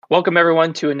Welcome,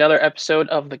 everyone, to another episode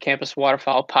of the Campus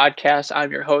Waterfowl Podcast.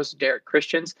 I'm your host, Derek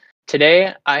Christians.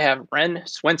 Today, I have Ren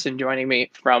Swenson joining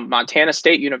me from Montana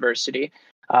State University.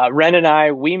 Ren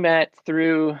and we met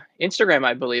through Instagram,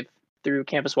 I believe, through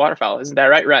Campus Waterfowl. Isn't that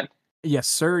right, Ren? Yes,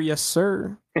 sir. Yes,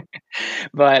 sir.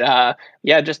 But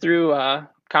just through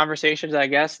conversations, I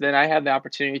guess. Then I had the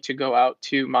opportunity to go out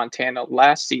to Montana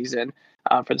last season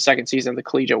for the second season of the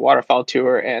Collegiate Waterfowl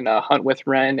Tour and hunt with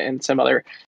Ren and some other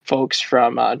folks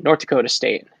from North Dakota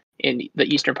State in the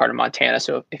eastern part of Montana.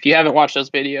 So if you haven't watched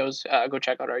those videos, go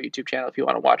check out our YouTube channel if you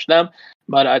want to watch them.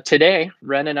 But today,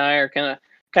 Ren and I are going to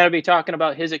kind of be talking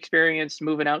about his experience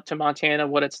moving out to Montana,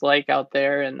 what it's like out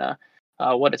there, and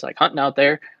what it's like hunting out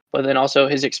there. But then also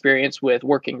his experience with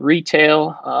working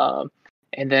retail,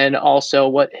 and then also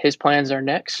what his plans are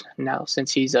next. Now,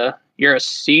 since you're a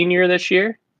senior this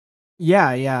year.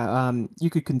 Yeah.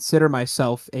 You could consider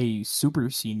myself a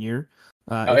super senior.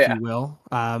 You will.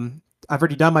 I've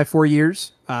already done my 4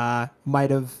 years.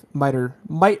 Might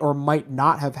or might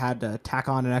not have had to tack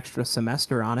on an extra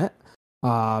semester on it.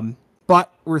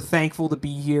 But we're thankful to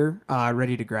be here,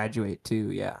 ready to graduate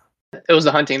too. Yeah. It was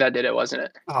the hunting that did it, wasn't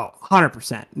it? Oh,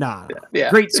 100%. No. Yeah.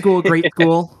 Great school.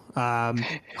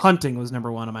 Hunting was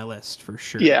number one on my list for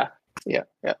sure. Yeah.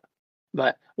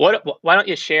 But why don't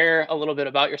you share a little bit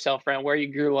about yourself, Ren, where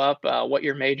you grew up, what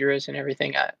your major is and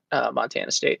everything at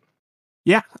Montana State?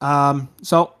 Yeah.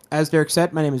 So as Derek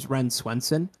said, my name is Ren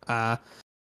Swenson. I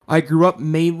grew up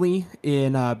mainly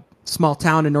in a small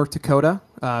town in North Dakota.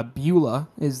 Beulah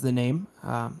is the name.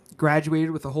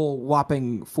 Graduated with a whole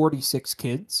whopping 46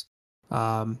 kids.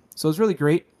 So it was really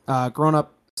great. Growing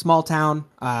up, small town,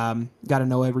 got to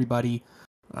know everybody.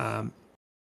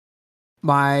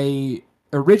 My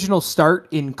original start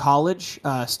in college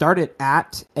started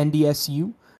at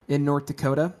NDSU in North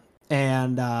Dakota.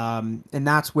 And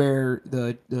that's where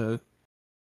the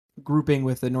grouping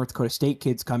with the North Dakota State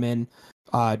kids come in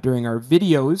during our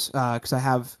videos, because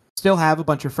I still have a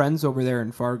bunch of friends over there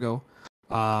in Fargo,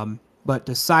 but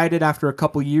decided after a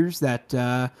couple years that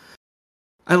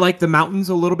I like the mountains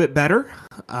a little bit better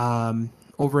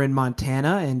over in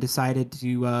Montana, and decided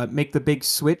to make the big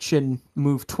switch and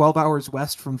move 12 hours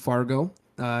west from Fargo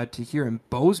to here in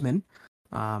Bozeman.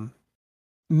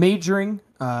 Majoring,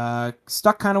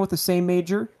 stuck kind of with the same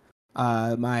major.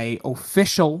 My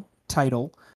official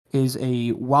title is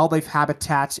a wildlife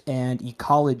habitat and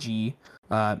ecology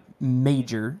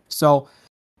major. So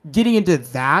getting into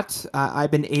that, I've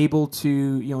been able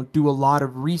to do a lot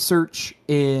of research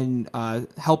in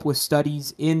help with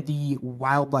studies in the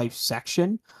wildlife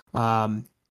section.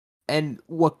 And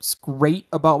what's great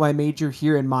about my major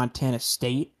here in Montana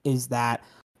State is that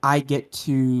I get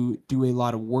to do a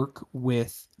lot of work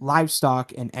with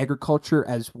livestock and agriculture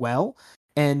as well,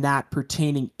 and that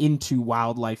pertaining into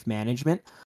wildlife management.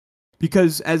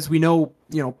 Because as we know,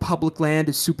 public land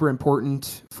is super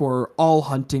important for all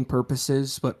hunting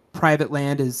purposes, but private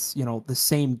land is, the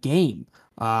same game.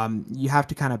 You have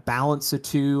to kind of balance the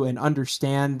two and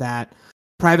understand that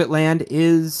private land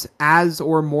is as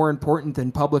or more important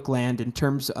than public land in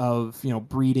terms of,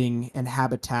 breeding and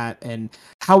habitat, and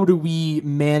how do we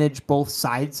manage both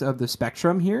sides of the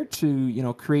spectrum here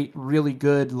to, create really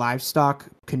good livestock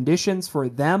conditions for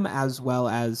them, as well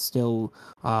as still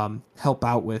help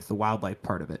out with the wildlife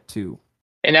part of it too.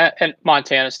 And at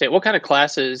Montana State, what kind of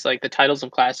classes, like the titles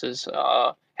of classes,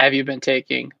 have you been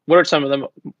taking? What are some of them,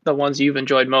 the ones you've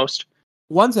enjoyed most?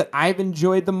 Ones that I've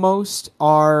enjoyed the most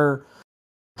are,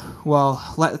 well,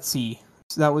 let's see.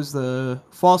 So that was the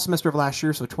fall semester of last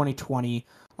year, so 2020.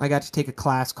 I got to take a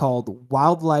class called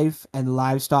Wildlife and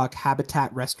Livestock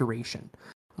Habitat Restoration,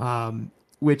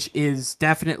 which is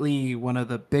definitely one of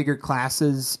the bigger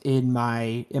classes in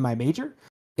my major,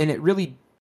 and it really,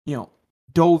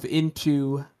 dove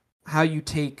into how you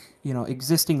take,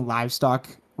 existing livestock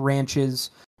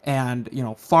ranches and,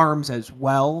 farms as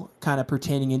well, kind of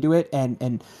pertaining into it,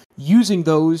 and using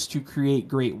those to create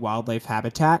great wildlife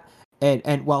habitat,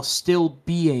 and while still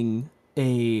being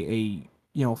a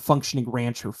functioning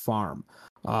ranch or farm.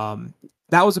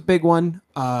 That was a big one.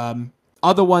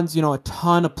 Other ones, a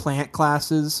ton of plant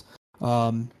classes,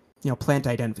 plant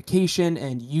identification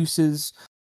and uses.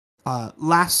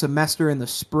 Last semester in the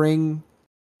spring,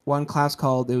 one class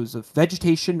it was a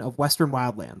vegetation of Western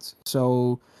wildlands.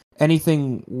 So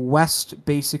anything west,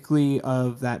 basically,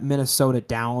 of that Minnesota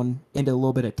down into a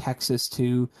little bit of Texas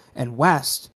too, and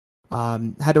west,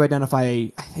 had to identify,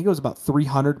 I think it was about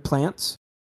 300 plants,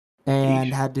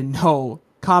 and had to know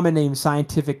common name,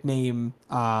 scientific name,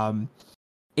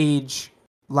 age,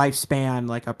 lifespan,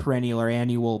 like a perennial or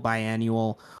annual,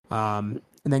 biannual, and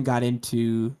then got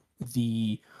into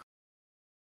the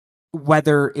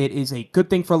whether it is a good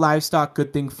thing for livestock,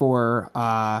 good thing for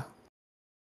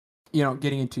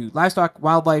getting into livestock,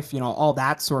 wildlife, all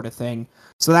that sort of thing.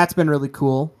 So that's been really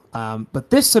cool. But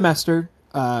this semester,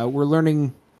 we're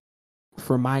learning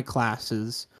for my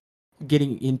classes,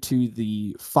 getting into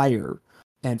the fire,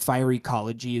 and fire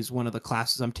ecology is one of the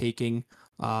classes I'm taking.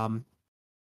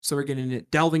 So we're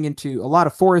delving into a lot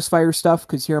of forest fire stuff,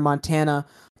 because here in Montana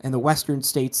and the western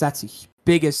states, that's the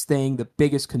biggest thing, the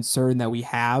biggest concern that we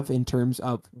have in terms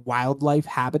of wildlife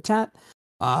habitat.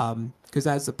 Because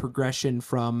as the progression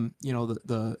from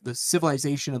the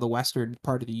civilization of the western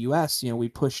part of the U.S., we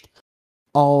pushed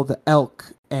all the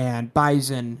elk and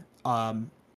bison,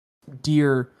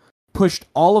 deer, pushed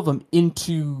all of them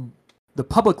into the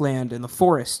public land and the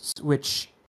forests, which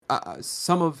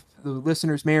some of the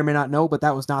listeners may or may not know, but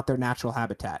that was not their natural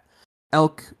habitat.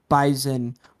 Elk,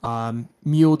 bison,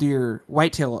 mule deer,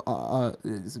 whitetail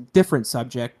is a different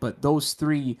subject, but those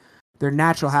three, their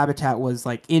natural habitat was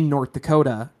like in North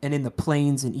Dakota and in the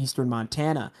plains in eastern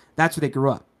Montana. That's where they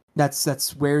grew up.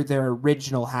 That's where their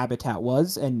original habitat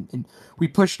was, and we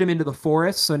pushed them into the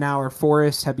forest. So now our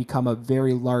forests have become a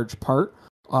very large part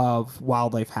of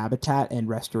wildlife habitat and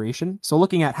restoration. So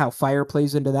looking at how fire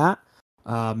plays into that,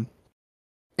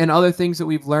 and other things that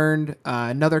we've learned.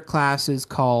 Another class is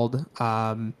called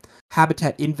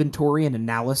habitat inventory and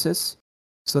analysis.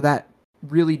 So that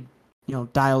really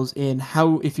dials in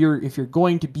how, if you're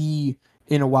going to be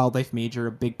in a wildlife major,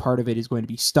 a big part of it is going to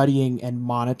be studying and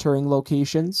monitoring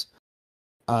locations.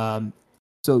 So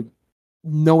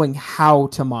knowing how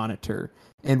to monitor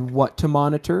and what to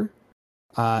monitor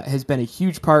has been a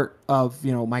huge part of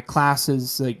my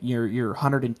classes, like your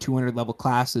 100 and 200 level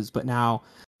classes. But now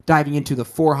diving into the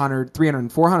 400, 300,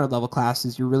 and 400 level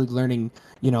classes, you're really learning,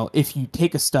 if you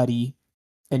take a study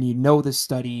and this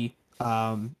study,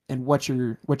 and what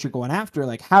you're going after,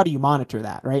 like how do you monitor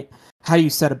that, right? How do you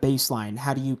set a baseline?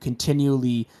 How do you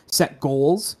continually set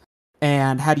goals?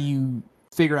 And how do you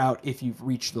figure out if you've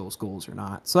reached those goals or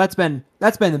not? So that's been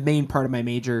the main part of my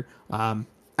major. I'm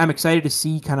excited to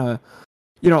see kind of,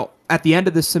 at the end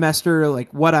of this semester,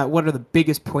 like what are the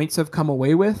biggest points I've come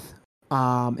away with.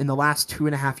 In the last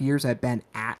 2.5 years, I've been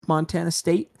at Montana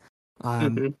State.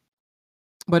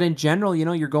 But in general,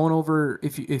 you're going over,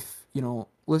 if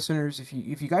listeners, if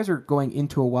you guys are going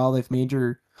into a wildlife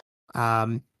major,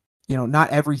 not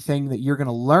everything that you're going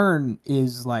to learn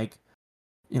is like,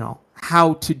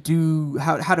 how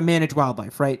to manage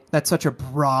wildlife, right? That's such a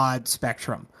broad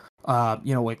spectrum.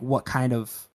 Like what kind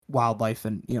of wildlife,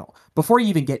 and before you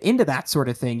even get into that sort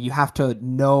of thing, you have to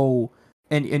know,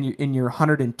 and in your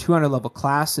 100 and 200 level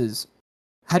classes,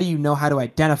 how do you know how to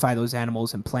identify those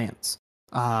animals and plants?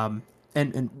 And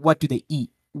what do they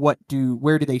eat? Where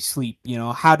do they sleep?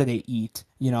 How do they eat?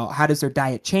 How does their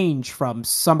diet change from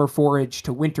summer forage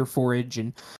to winter forage?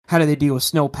 And how do they deal with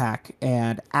snowpack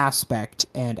and aspect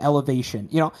and elevation?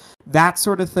 That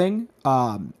sort of thing.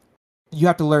 You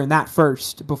have to learn that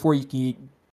first before you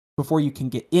can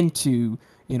get into,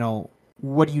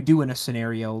 what do you do in a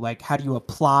scenario? Like, how do you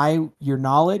apply your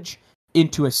knowledge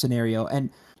into a scenario?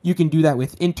 And you can do that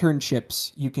with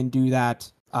internships. You can do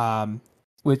that,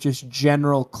 with just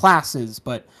general classes,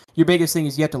 but your biggest thing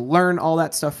is you have to learn all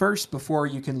that stuff first before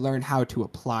you can learn how to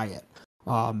apply it.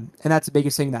 And that's the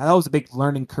biggest thing. That was a big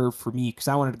learning curve for me, because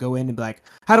I wanted to go in and be like,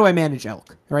 how do I manage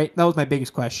elk? Right? That was my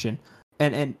biggest question.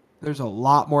 And there's a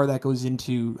lot more that goes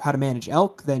into how to manage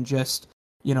elk than just,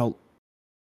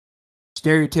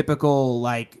 stereotypical,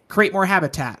 like, create more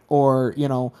habitat, or,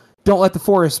 don't let the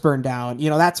forest burn down,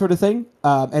 that sort of thing.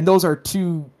 And those are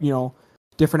two,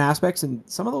 different aspects, and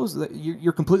some of those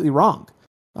you're completely wrong.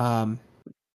 But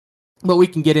we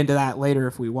can get into that later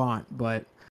if we want. But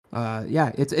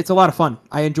yeah, it's a lot of fun.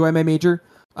 I enjoy my major.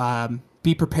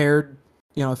 Be prepared.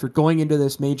 If you're going into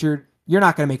this major, you're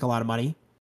not going to make a lot of money.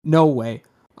 No way.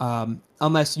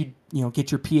 Unless you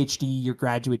get your PhD, your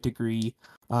graduate degree,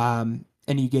 and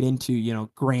you get into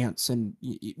grants, and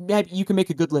you can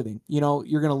make a good living.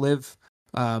 You're going to live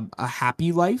a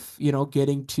happy life.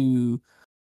 Getting to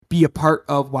be a part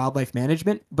of wildlife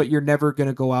management, but you're never going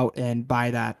to go out and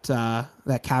buy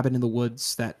that cabin in the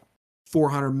woods, that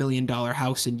 $400 million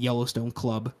house in Yellowstone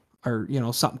Club, or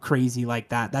something crazy like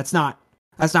that. That's not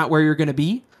where you're going to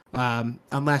be,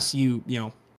 unless you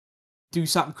do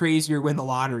something crazy or win the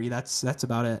lottery. That's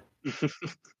about it.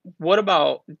 What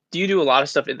about, do you do a lot of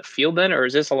stuff in the field then, or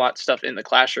is this a lot of stuff in the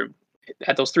classroom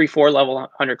at those 3-4 level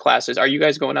 100 classes? Are you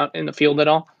guys going out in the field at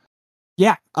all?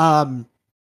 Yeah.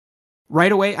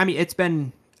 Right away. I mean, it's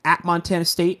been at Montana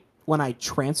State when I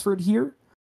transferred here.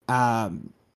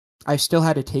 I still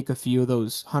had to take a few of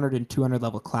those 100 and 200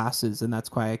 level classes, and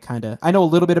that's why I know a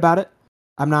little bit about it.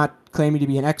 I'm not claiming to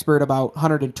be an expert about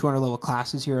 100 and 200 level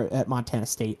classes here at Montana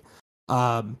State.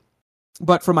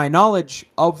 But from my knowledge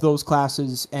of those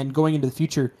classes and going into the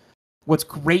future, what's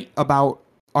great about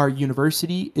our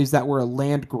university is that we're a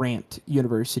land grant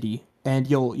university, and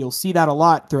you'll see that a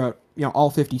lot throughout all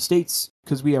 50 states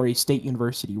because we are a state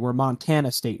university. We're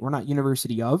Montana State. We're not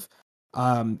University of.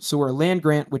 So we're a land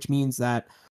grant, which means that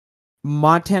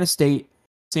Montana State,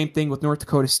 same thing with North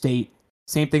Dakota State,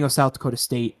 same thing with South Dakota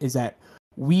State, is that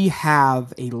we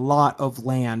have a lot of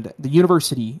land. The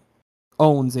university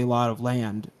owns a lot of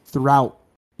land throughout,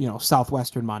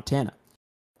 southwestern Montana.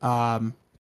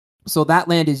 So that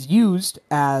land is used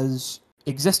as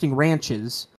existing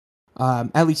ranches,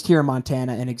 at least here in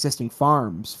Montana, and existing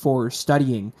farms for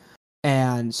studying.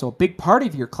 And so a big part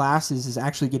of your classes is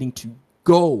actually getting to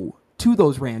go to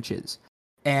those ranches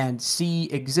and see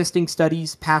existing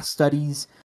studies, past studies.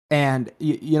 And,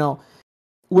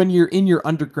 when you're in your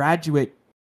undergraduate,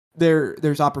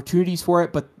 there's opportunities for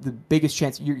it, but the biggest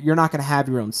chance you're not going to have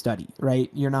your own study, right?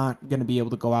 You're not going to be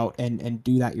able to go out and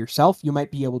do that yourself. You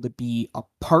might be able to be a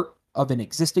part of an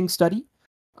existing study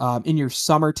in your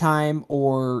summertime,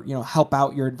 or help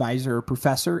out your advisor or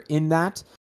professor in that.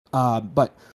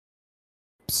 But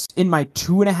in my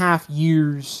 2.5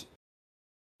 years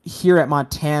here at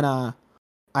Montana,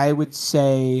 I would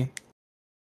say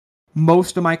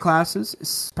most of my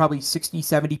classes, probably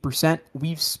 60-70%,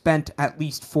 we've spent at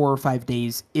least 4 or 5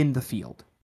 days in the field.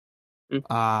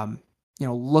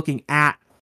 Looking at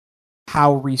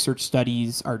how research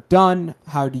studies are done,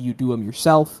 how do you do them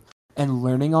yourself, and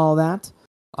learning all that.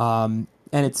 And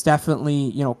it's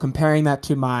definitely, comparing that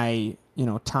to my,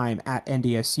 time at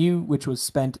NDSU, which was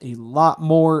spent a lot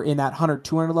more in that 100,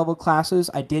 200 level classes.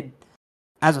 I did,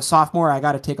 as a sophomore, I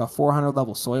got to take a 400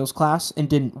 level soils class and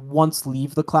didn't once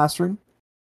leave the classroom.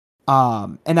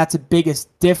 And that's the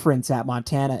biggest difference at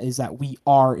Montana, is that we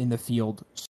are in the field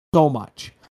so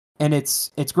much, and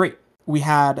it's great. We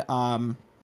had,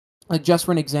 just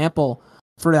for an example,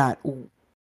 for that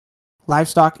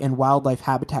livestock and wildlife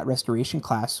habitat restoration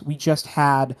class, we just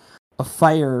had a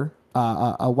fire,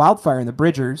 a wildfire in the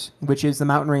Bridgers, which is the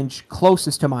mountain range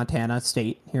closest to Montana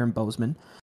State here in Bozeman.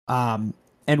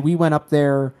 And we went up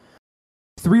there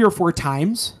 3 or 4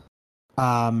 times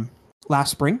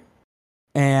last spring.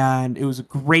 And it was a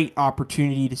great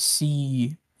opportunity to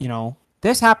see,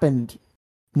 this happened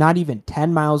not even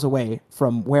 10 miles away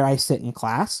from where I sit in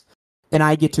class. And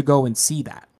I get to go and see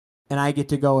that. And I get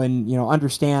to go and,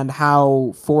 understand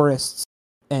how forests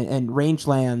and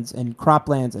rangelands and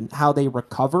croplands and how they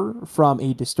recover from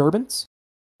a disturbance.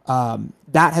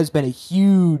 That has been a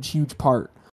huge, huge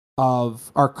part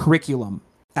of our curriculum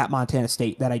at Montana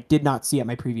State that I did not see at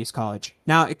my previous college.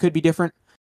 Now, it could be different.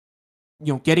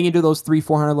 Getting into those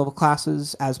 300-400 level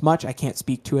classes as much, I can't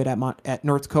speak to it at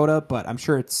North Dakota, but I'm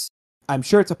sure it's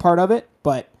a part of it.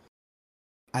 But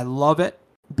I love it,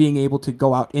 being able to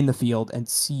go out in the field and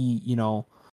see,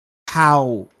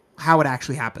 how it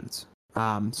actually happens.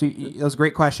 So it was a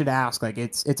great question to ask. Like,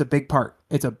 it's a big part.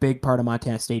 It's a big part of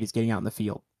Montana State is getting out in the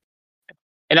field.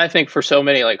 And I think for so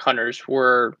many hunters,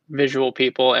 we're visual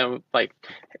people, and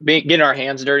getting our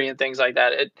hands dirty and things like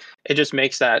that, it just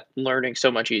makes that learning so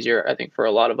much easier, I think, for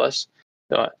a lot of us.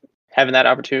 So having that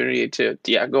opportunity to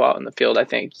go out in the field, I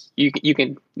think you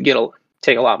can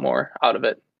take a lot more out of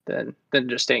it than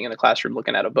just staying in the classroom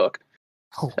looking at a book.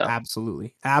 Oh, so,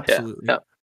 absolutely. Yeah.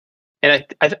 And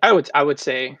I would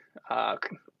say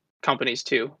companies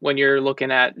too, when you're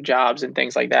looking at jobs and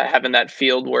things like that, having that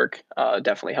field work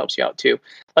definitely helps you out too.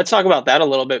 Let's talk about that a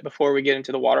little bit before we get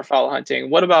into the waterfowl hunting.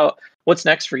 What's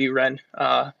next for you, Ren?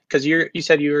 Because you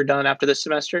said you were done after this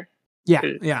semester.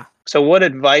 Yeah. So what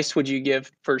advice would you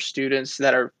give for students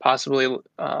that are possibly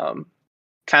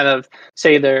kind of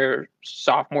say their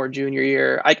sophomore, junior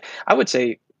year? I would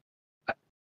say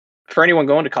for anyone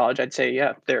going to college, I'd say,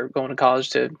 yeah, they're going to college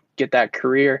to get that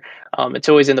career. It's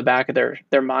always in the back of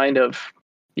their mind of,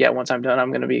 yeah, once I'm done, I'm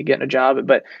going to be getting a job.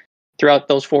 But throughout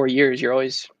those 4 years, you're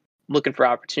always looking for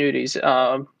opportunities.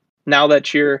 Now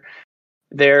that you're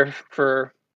there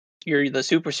you're the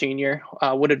super senior,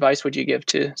 what advice would you give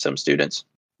to some students?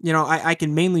 I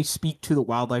can mainly speak to the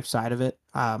wildlife side of it.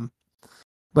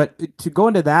 But to go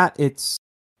into that, it's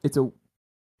a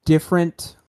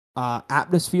different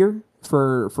atmosphere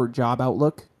for job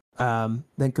outlook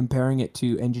than comparing it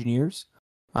to engineers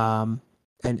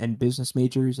and business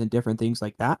majors and different things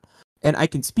like that. And I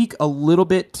can speak a little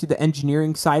bit to the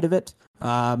engineering side of it,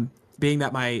 being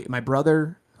that my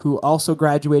brother, who also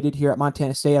graduated here at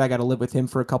Montana State, I got to live with him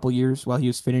for a couple years while he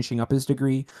was finishing up his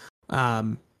degree.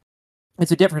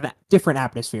 It's a different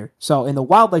atmosphere. So in the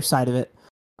wildlife side of it,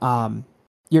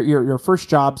 your first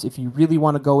jobs, if you really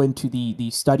want to go into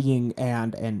the studying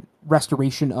and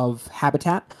restoration of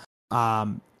habitat,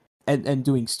 and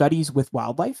doing studies with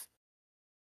wildlife,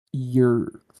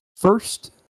 your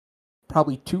first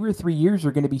probably 2 or 3 years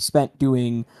are going to be spent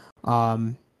doing,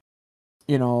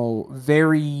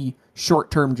 very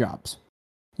short-term jobs.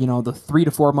 The 3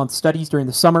 to 4 month studies during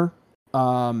the summer,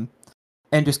 and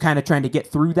just kind of trying to get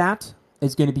through that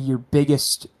is going to be your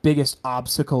biggest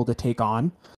obstacle to take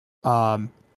on,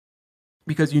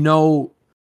 because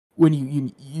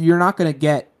when you're not going to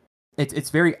get it's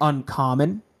very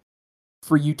uncommon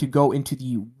for you to go into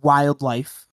the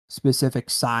wildlife specific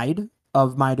side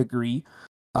of my degree,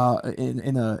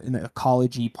 in the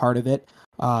ecology part of it,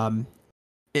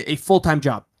 a full-time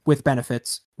job with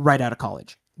benefits right out of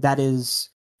college. That is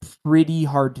pretty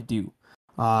hard to do.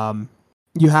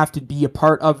 You have to be a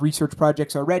part of research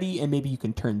projects already, and maybe you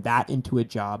can turn that into a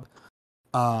job.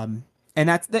 And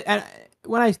and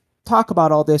when I talk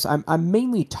about all this, I'm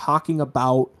mainly talking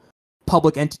about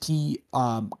public entity,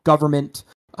 government,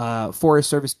 Forest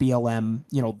Service, BLM,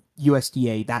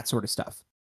 USDA, that sort of stuff.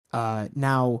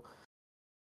 Now,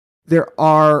 there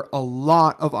are a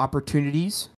lot of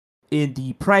opportunities in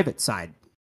the private side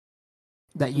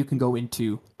that you can go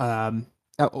into.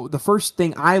 The first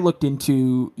thing I looked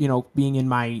into, being in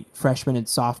my freshman and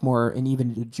sophomore and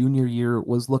even junior year,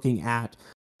 was looking at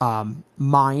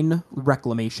mine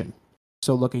reclamation.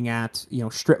 So looking at,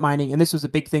 strip mining. And this was a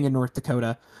big thing in North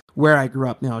Dakota where I grew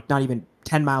up. Not even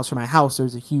 10 miles from my house,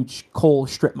 there's a huge coal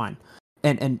strip mine.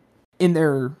 And in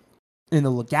the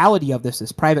legality of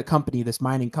this private company, this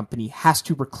mining company, has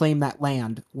to reclaim that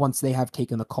land once they have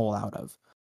taken the coal out of.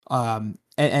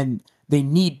 And they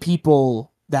need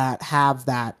people that have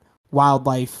that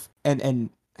wildlife and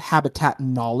habitat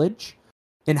knowledge,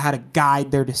 and how to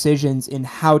guide their decisions in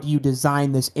how do you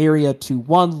design this area to,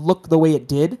 one, look the way it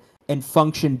did and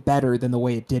function better than the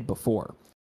way it did before.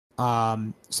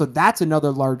 So that's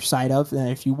another large side of. And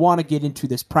if you want to get into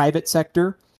this private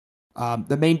sector,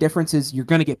 the main difference is you're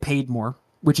going to get paid more,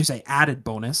 which is an added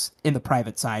bonus in the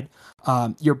private side.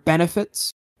 Your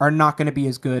benefits are not going to be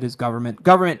as good as government.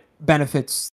 Government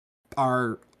benefits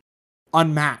are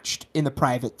unmatched in the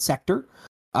private sector.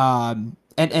 And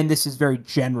this is very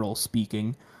general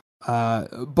speaking.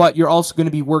 But you're also going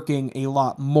to be working a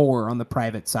lot more on the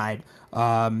private side.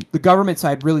 The government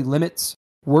side really limits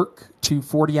work to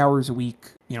 40 hours a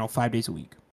week, 5 days a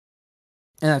week.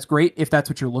 And that's great if that's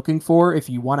what you're looking for, if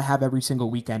you want to have every single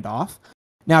weekend off.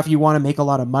 Now, if you want to make a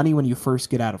lot of money when you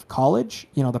first get out of college,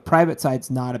 the private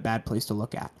side's not a bad place to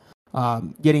look at.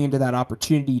 Getting into that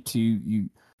opportunity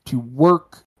to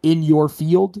work in your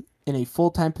field in a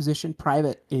full-time position,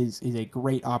 private is a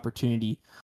great opportunity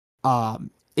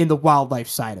in the wildlife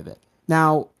side of it.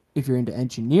 Now, if you're into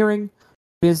engineering,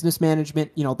 business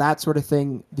management, that sort of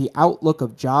thing, the outlook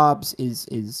of jobs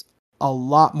is a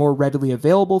lot more readily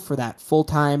available for that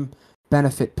full-time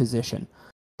benefit position.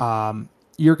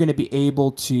 You're going to be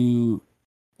able to,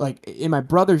 like in my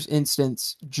brother's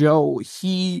instance, Joe,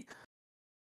 he,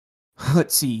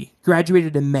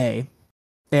 graduated in May,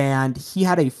 and he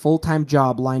had a full-time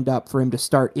job lined up for him to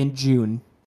start in June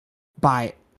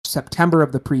by September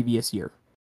of the previous year.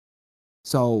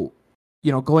 So,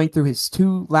 going through his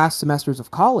 2 last semesters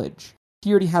of college,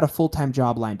 he already had a full-time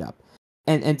job lined up.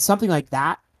 And something like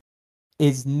that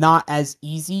is not as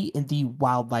easy in the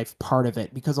wildlife part of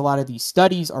it, because a lot of these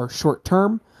studies are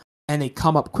short-term and they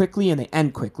come up quickly and they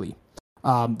end quickly.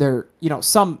 Then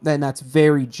that's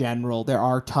very general. There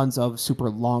are tons of super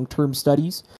long-term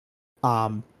studies,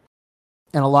 and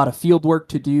a lot of field work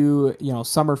to do,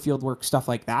 summer field work, stuff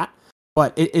like that.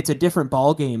 But it's a different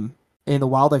ball game in the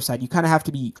wildlife side. You kind of have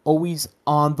to be always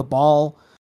on the ball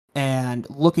and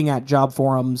looking at job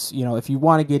forums. If you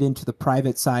want to get into the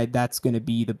private side, that's going to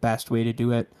be the best way to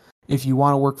do it. If you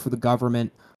want to work for the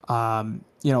government,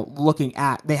 looking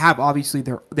at, they have obviously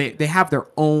they have their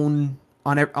own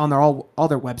on all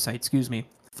their websites,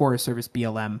 Forest Service,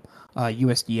 BLM,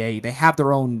 USDA, they have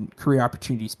their own career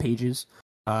opportunities pages.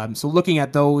 So looking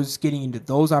at those, getting into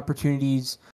those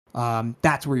opportunities,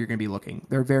 that's where you're going to be looking.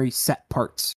 There are very set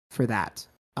parts for that.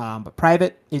 But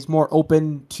private is more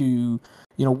open to,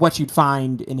 what you'd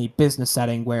find in a business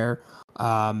setting where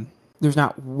there's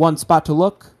not one spot to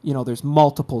look, there's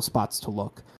multiple spots to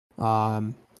look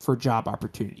for job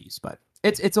opportunities. But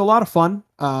it's a lot of fun.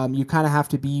 You kind of have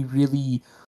to be really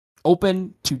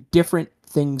open to different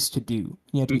things to do.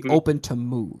 You have to be open to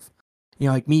move.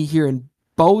 Like me here in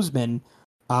Bozeman,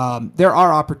 there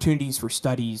are opportunities for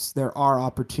studies. There are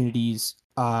opportunities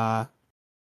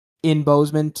in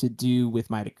Bozeman to do with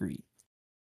my degree.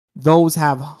 Those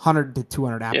have 100 to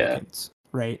 200 applicants,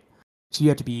 right? So you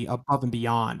have to be above and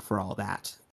beyond for all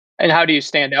that. And how do you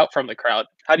stand out from the crowd?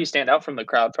 How do you stand out from the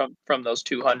crowd from those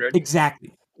 200?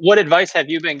 Exactly. What advice have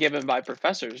you been given by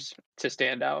professors to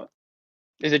stand out?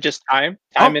 Is it just time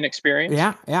Oh, and experience?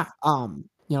 yeah, yeah.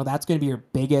 That's going to be your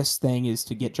biggest thing is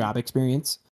to get job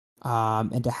experience,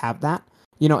 and to have that,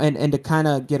 and to kind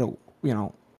of get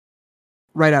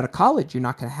right out of college, you're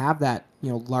not going to have that,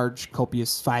 large,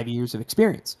 copious 5 years of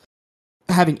experience.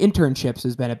 Having internships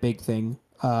has been a big thing.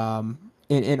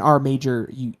 In our major,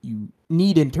 you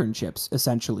need internships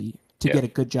essentially to Yeah. get a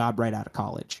good job right out of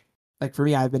college. Like for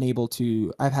me,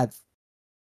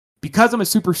 because I'm a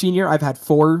super senior, I've had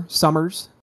 4 summers.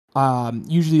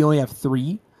 Usually you only have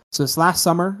 3. So this last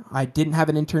summer, I didn't have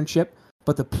an internship,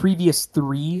 but the previous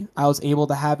 3, I was able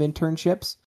to have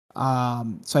internships.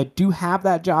 So I do have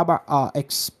that job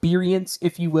experience,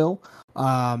 if you will.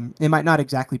 It might not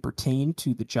exactly pertain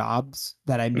to the jobs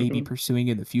that I may be pursuing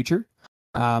in the future.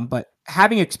 But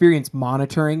having experience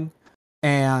monitoring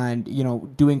and,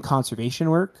 doing conservation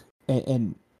work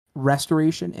and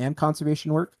restoration and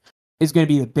conservation work is going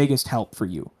to be the biggest help for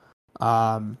you.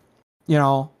 You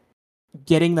know,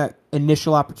 Getting that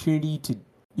initial opportunity to,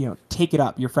 take it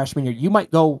up your freshman year. You might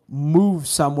go move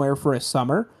somewhere for a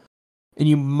summer and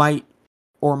you might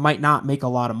or might not make a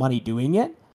lot of money doing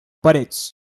it, but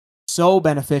it's so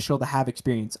beneficial to have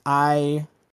experience.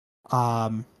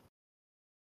 Um,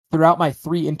 Throughout my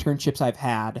 3 internships I've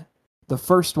had, the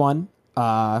first one,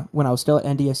 when I was still at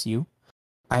NDSU,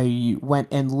 I went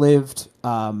and lived,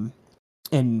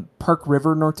 in Park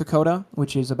River, North Dakota,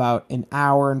 which is about an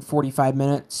hour and 45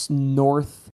 minutes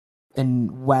north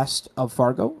and west of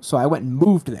Fargo. So I went and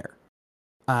moved there.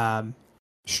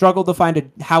 Struggled to find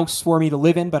a house for me to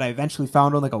live in, but I eventually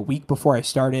found one like a week before I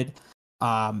started.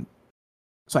 So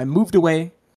I moved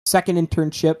away. Second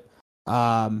internship,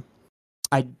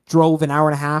 I drove an hour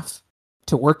and a half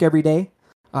to work every day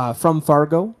from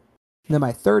Fargo. And then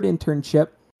my third internship,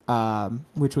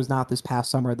 which was not this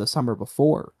past summer, the summer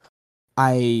before,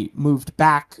 I moved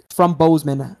back from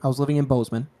Bozeman. I was living in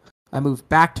Bozeman. I moved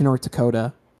back to North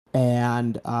Dakota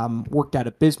and worked out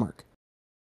of Bismarck.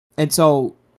 And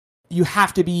so you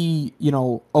have to be,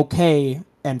 okay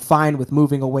and fine with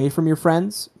moving away from your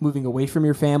friends, moving away from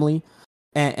your family,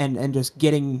 and just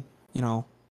getting,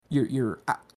 you're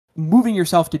moving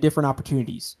yourself to different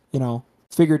opportunities,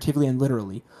 figuratively and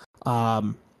literally.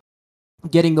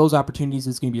 Getting those opportunities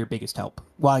is going to be your biggest help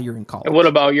while you're in college. And what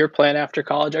about your plan after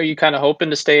college? Are you kind of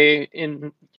hoping to stay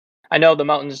in? I know the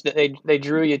mountains, they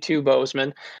drew you to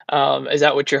Bozeman. Is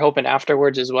that what you're hoping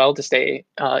afterwards as well, to stay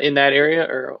in that area,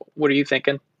 or what are you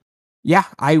thinking? Yeah,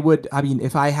 I would. I mean,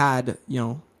 if I had,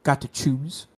 got to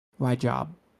choose my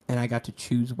job and I got to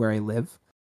choose where I live,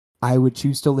 I would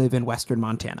choose to live in Western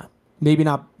Montana. Maybe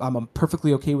not. I'm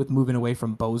perfectly okay with moving away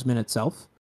from Bozeman itself.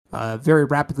 Very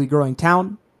rapidly growing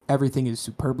town. Everything is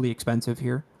superbly expensive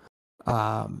here.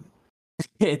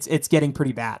 It's getting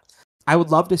pretty bad. I would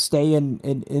love to stay in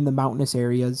the mountainous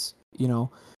areas,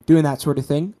 doing that sort of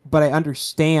thing. But I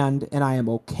understand and I am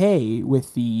okay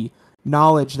with the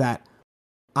knowledge that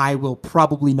I will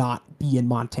probably not be in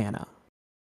Montana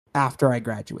after I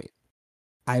graduate.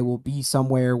 I will be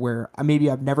somewhere where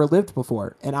maybe I've never lived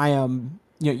before. And I am,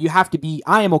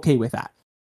 I am okay with that.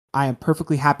 I am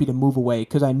perfectly happy to move away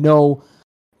because I know,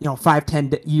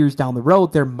 5-10 years down the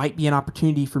road, there might be an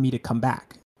opportunity for me to come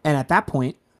back. And at that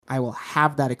point, I will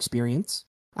have that experience.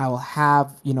 I will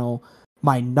have,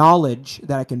 my knowledge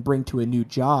that I can bring to a new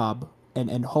job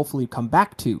and hopefully come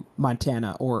back to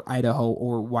Montana or Idaho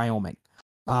or Wyoming.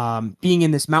 Being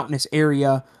in this mountainous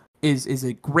area is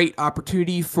a great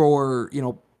opportunity for,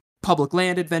 public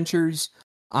land adventures.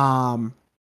 You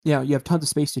have tons of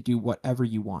space to do whatever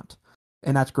you want.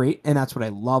 And that's great. And that's what I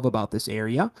love about this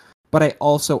area. But I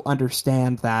also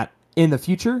understand that in the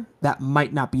future, that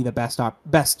might not be the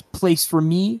best place for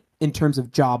me in terms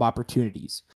of job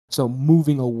opportunities. So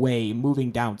moving away,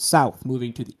 moving down south,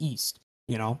 moving to the east,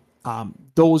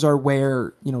 those are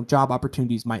where, job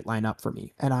opportunities might line up for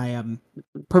me. And I am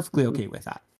perfectly okay with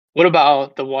that. What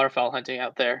about the waterfowl hunting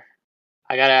out there?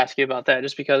 I got to ask you about that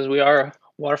just because we are a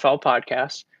waterfowl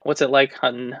podcast. What's it like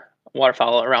hunting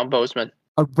waterfowl around Bozeman?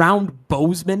 Around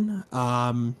Bozeman,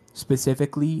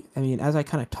 specifically, I mean, as I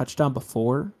kind of touched on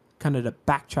before, kind of to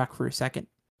backtrack for a second,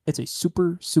 it's a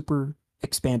super, super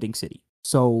expanding city.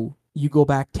 So you go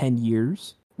back 10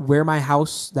 years, where my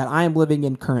house that I am living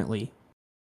in currently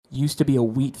used to be a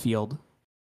wheat field.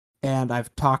 And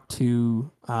I've talked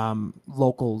to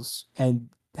locals and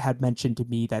had mentioned to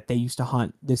me that they used to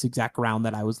hunt this exact ground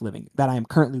that I am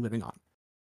currently living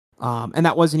on. And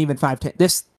that wasn't even 5-10.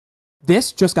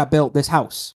 This just got built. This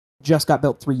house just got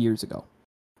built 3 years ago.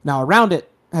 Now around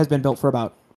it, has been built for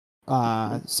about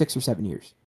 6 or 7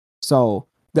 years. So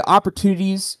the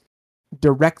opportunities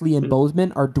directly in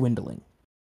Bozeman are dwindling.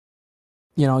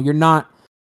 You're not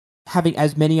having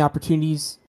as many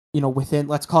opportunities, within,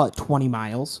 let's call it 20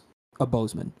 miles of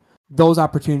Bozeman. Those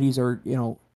opportunities are,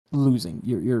 losing.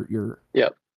 You're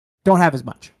Yep. don't have as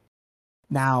much.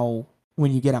 Now,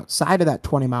 when you get outside of that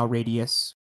 20-mile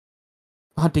radius,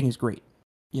 hunting is great.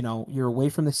 You're away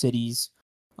from the cities.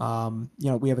 We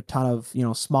have a ton of,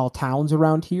 small towns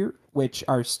around here, which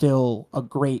are still a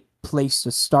great place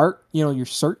to start, your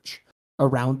search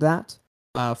around that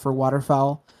for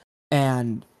waterfowl.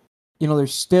 And,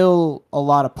 there's still a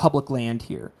lot of public land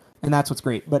here, and that's what's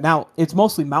great. But now it's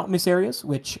mostly mountainous areas,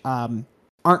 which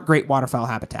aren't great waterfowl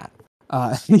habitat.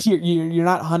 You're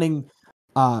not hunting.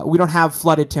 We don't have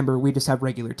flooded timber. We just have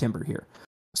regular timber here.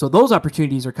 So those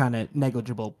opportunities are kind of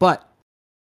negligible. But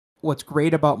what's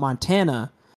great about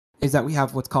Montana is that we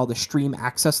have what's called a stream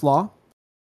access law.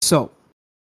 So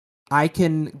I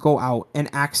can go out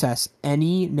and access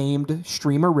any named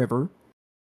stream or river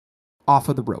off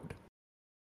of the road.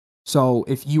 So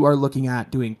if you are looking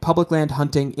at doing public land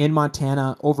hunting in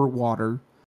Montana over water,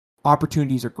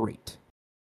 opportunities are great.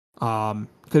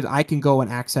 Because I can go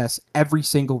and access every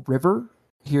single river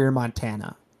here in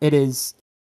Montana. There's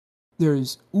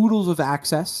oodles of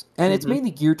access, and it's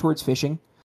mainly geared towards fishing.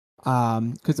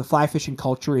 Because the fly fishing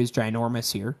culture is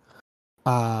ginormous here.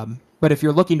 But if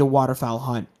you're looking to waterfowl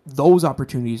hunt, those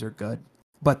opportunities are good.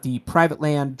 But the private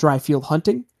land dry field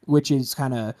hunting, which is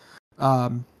kind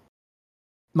of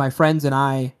my friends and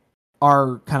I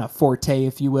are kind of forte,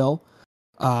 if you will.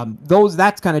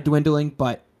 That's kind of dwindling,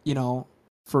 but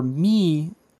for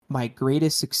me, my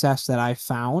greatest success that I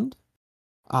found,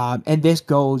 and this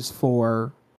goes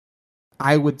for,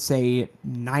 I would say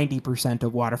 90%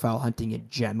 of waterfowl hunting in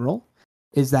general,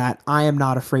 is that I am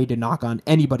not afraid to knock on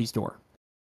anybody's door.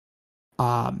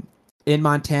 In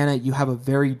Montana, you have a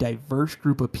very diverse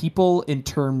group of people in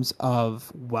terms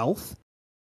of wealth.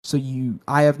 So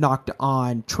I have knocked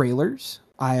on trailers.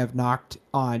 I have knocked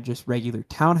on just regular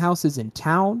townhouses in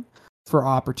town for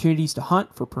opportunities to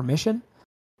hunt for permission.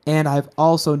 And I've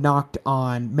also knocked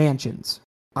on mansions.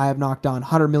 I have knocked on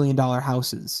 $100 million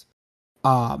houses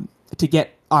to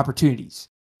get opportunities.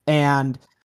 And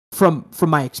from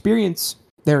my experience,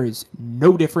 there is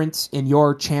no difference in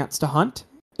your chance to hunt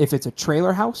if it's a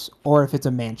trailer house or if it's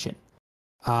a mansion.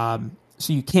 So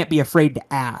you can't be afraid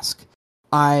to ask.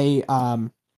 I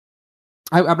don't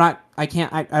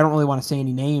really want to say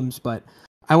any names, but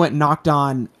I went and knocked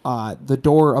on the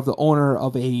door of the owner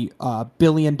of a $1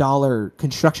 billion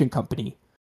construction company,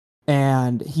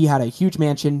 and he had a huge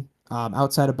mansion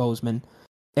outside of Bozeman,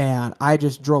 and I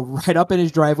just drove right up in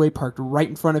his driveway, parked right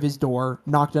in front of his door,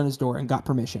 knocked on his door, and got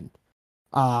permission.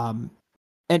 And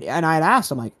I had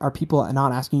asked him, like, are people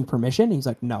not asking you permission? And he's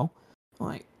like, no.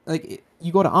 I'm like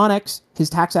you go to Onyx, his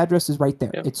tax address is right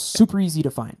there. Yep. It's super easy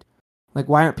to find. Like,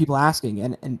 why aren't people asking?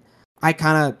 And I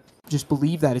kind of just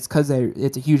believe that it's because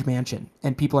it's a huge mansion,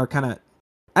 and people are kind of,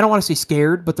 I don't want to say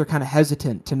scared, but they're kind of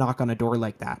hesitant to knock on a door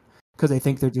like that because they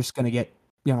think they're just going to get,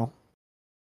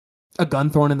 a gun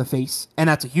thrown in the face. And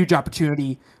that's a huge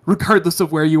opportunity, regardless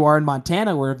of where you are in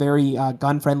Montana. We're a very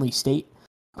gun-friendly state,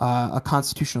 a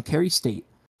constitutional carry state.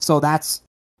 So that's,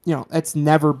 it's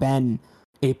never been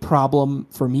a problem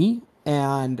for me.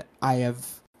 And I have,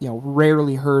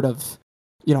 rarely heard of,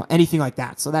 anything like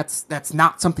that. So that's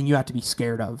not something you have to be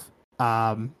scared of.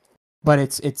 But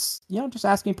it's just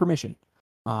asking permission.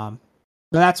 But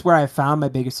that's where I found my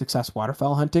biggest success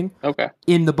waterfowl hunting. Okay.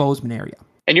 In the Bozeman area.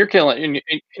 And you're killing, and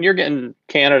you're getting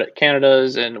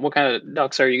Canadas, and what kind of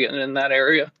ducks are you getting in that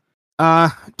area?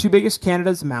 Two biggest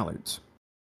Canadas and mallards.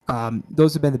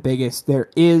 Those have been the biggest. There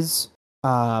is,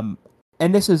 and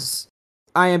this is,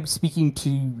 I am speaking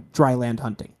to dry land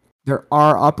hunting. There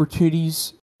are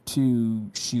opportunities to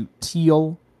shoot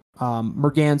teal,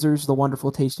 mergansers, the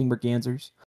wonderful tasting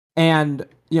mergansers. And,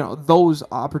 those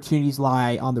opportunities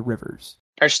lie on the rivers.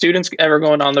 Are students ever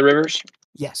going on the rivers?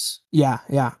 Yes. Yeah.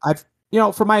 I've,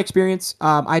 from my experience,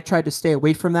 I tried to stay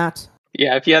away from that.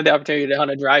 Yeah, if you had the opportunity to hunt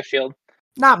a dry field.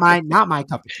 Not my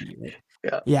cup of tea.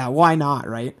 Right? Yeah, why not,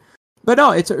 right? But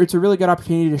no, it's a really good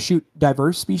opportunity to shoot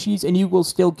diverse species, and you will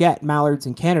still get mallards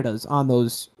and Canadas on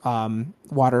those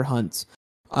water hunts.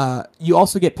 You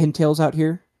also get pintails out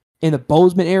here. In the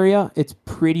Bozeman area, it's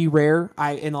pretty rare.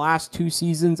 In the last 2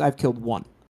 seasons, I've killed 1.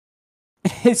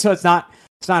 So it's not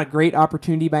a great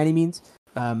opportunity by any means.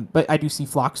 But I do see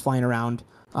flocks flying around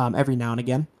every now and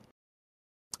again.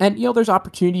 And there's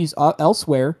opportunities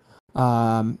elsewhere,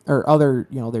 or other.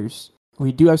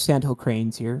 We do have sandhill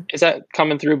cranes here. Is that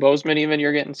coming through Bozeman? Even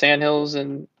you're getting sandhills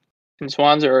and in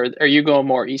swans, or are you going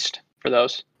more east for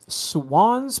those?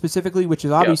 Swans specifically, which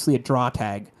is obviously a draw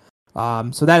tag.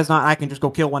 So that is not, I can just go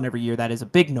kill one every year. That is a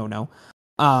big no-no.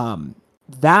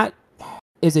 That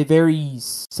is a very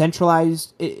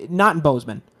centralized, not in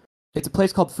Bozeman. It's a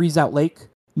place called Freeze Out Lake.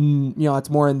 It's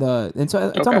more in the, and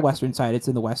so it's on the western side. It's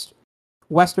in the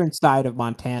western side of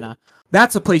Montana.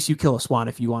 That's a place you kill a swan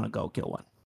if you want to go kill one.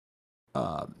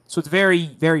 So it's very,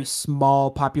 very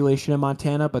small population in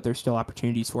Montana, but there's still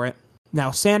opportunities for it.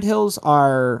 Now, sandhills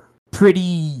are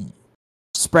pretty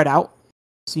spread out.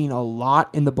 Seen a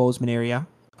lot in the Bozeman area.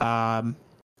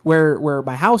 Where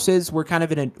my house is, we're kind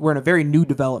of in a very new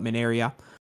development area,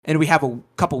 and we have a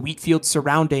couple wheat fields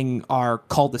surrounding our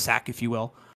cul-de-sac, if you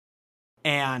will.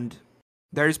 And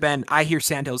I hear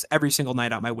sandhills every single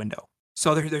night out my window.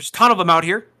 So there's a ton of them out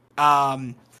here.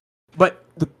 But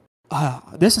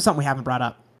this is something we haven't brought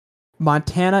up.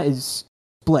 Montana is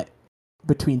split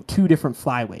between two different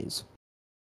flyways.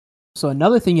 So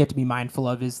another thing you have to be mindful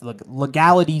of is the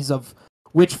legalities of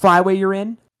which flyway you're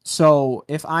in. So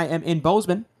if I am in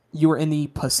Bozeman, you are in the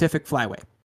Pacific Flyway.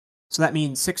 So that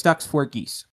means 6 ducks, 4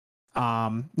 geese.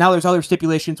 Now there's other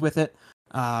stipulations with it,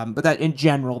 but that in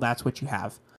general, that's what you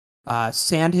have.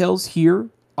 Sandhills here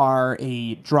are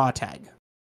a draw tag.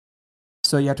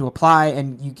 So you have to apply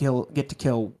and you get to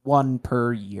kill 1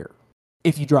 per year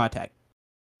if you draw a tag.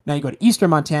 Now you go to eastern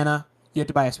Montana, you have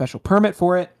to buy a special permit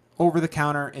for it. Over the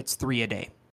counter, it's 3 a day.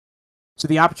 So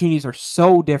the opportunities are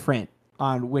so different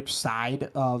on which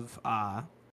side of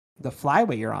the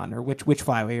flyway you're on, or which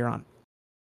flyway you're on.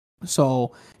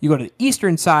 So you go to the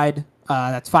eastern side,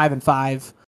 that's 5 and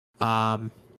 5. So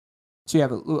you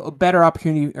have a better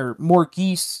opportunity, or more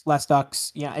geese, less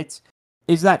ducks. Yeah,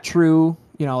 is that true?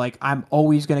 I'm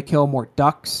always going to kill more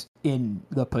ducks in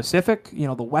the Pacific,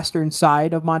 the western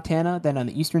side of Montana, than on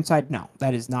the eastern side. No,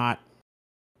 that is not.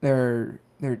 They're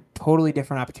totally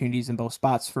different opportunities in both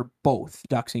spots for both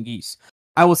ducks and geese.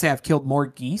 I will say I've killed more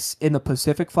geese in the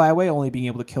Pacific Flyway, only being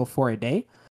able to kill 4 a day.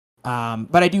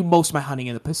 But I do most of my hunting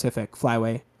in the Pacific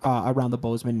Flyway around the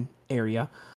Bozeman area.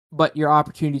 But your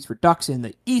opportunities for ducks in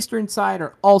the eastern side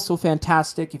are also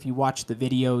fantastic. If you watch the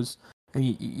videos,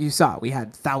 you saw it. We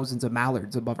had thousands of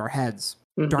mallards above our heads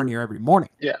darn near every morning.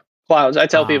 Yeah, clouds. I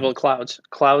tell people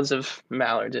clouds of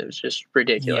mallards. It was just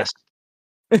ridiculous.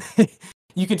 Yeah.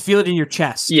 You can feel it in your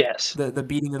chest. Yes. The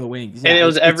beating of the wings. Yeah, and it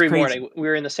was every morning. We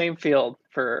were in the same field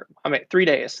for, 3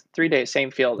 days. 3 days,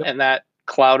 same field. Yep. And that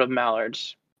cloud of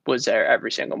mallards was there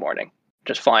every single morning,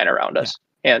 just flying around us.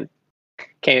 Yeah. And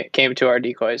came to our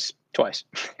decoys twice.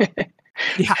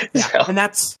 Yeah. So. And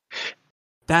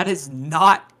that is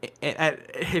not,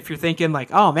 if you're thinking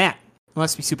like, oh man, it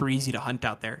must be super easy to hunt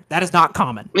out there. That is not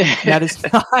common. That is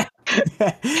not.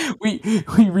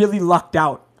 We really lucked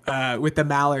out with the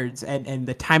mallards and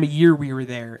the time of year we were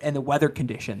there and the weather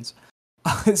conditions.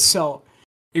 So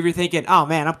if you're thinking, oh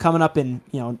man, I'm coming up in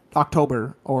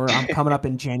October, or I'm coming up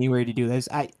in January to do this,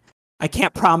 I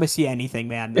can't promise you anything,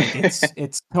 man. Like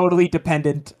it's totally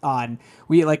dependent on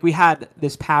we had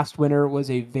this past winter was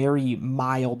a very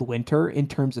mild winter in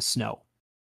terms of snow,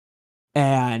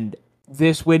 and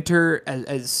this winter,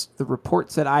 as the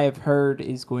reports that I have heard,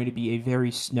 is going to be a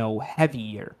very snow heavy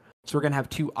year. So we're gonna have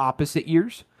 2 opposite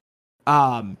years.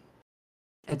 And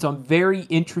so I'm very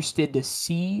interested to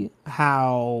see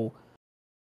how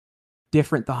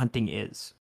different the hunting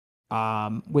is.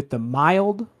 With the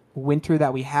mild winter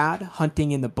that we had,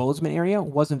 hunting in the Bozeman area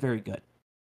wasn't very good.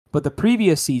 But the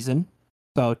previous season,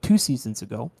 so 2 seasons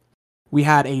ago, we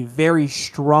had a very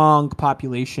strong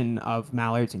population of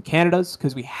mallards and Canadas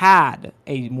because we had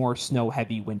a more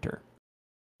snow-heavy winter.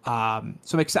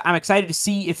 So I'm excited to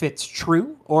see if it's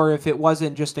true or if it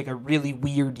wasn't just like a really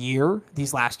weird year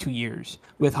these last 2 years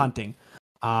with hunting.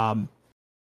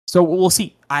 So we'll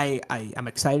see. I'm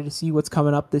excited to see what's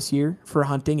coming up this year for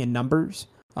hunting and numbers.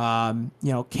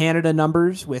 Canada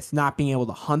numbers with not being able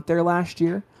to hunt there last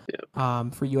year.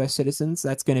 For U.S. citizens,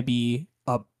 that's going to be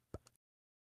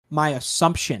my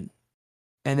assumption,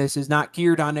 and this is not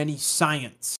geared on any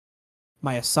science.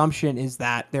 My assumption is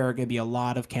that there are going to be a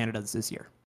lot of Canadas this year.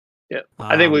 Yeah,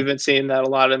 I think we've been seeing that a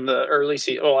lot in the early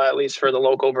season. Well, at least for the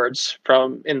local birds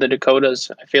from in the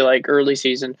Dakotas. I feel like early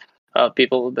season,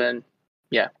 people have been,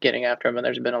 getting after them, and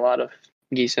there's been a lot of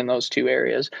geese in those 2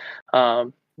 areas.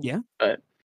 But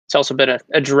it's also been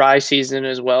a dry season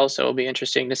as well, so it'll be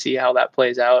interesting to see how that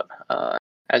plays out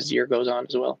as the year goes on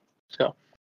as well. So,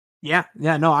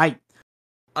 no,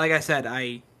 like I said,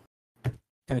 I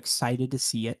am excited to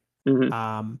see it.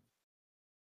 And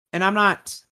I'm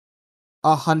not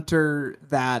a hunter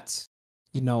that,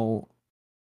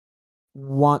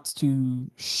 wants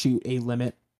to shoot a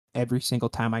limit every single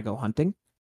time I go hunting.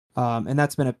 And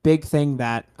that's been a big thing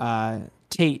that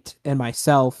Tate and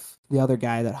myself, the other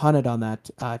guy that hunted on that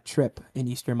trip in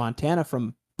eastern Montana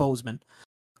from Bozeman,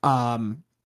 him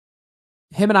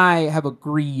and I have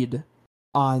agreed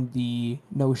on the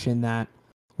notion that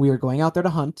we are going out there to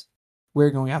hunt. We're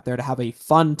going out there to have a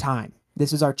fun time.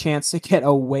 This is our chance to get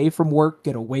away from work,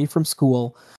 get away from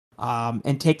school,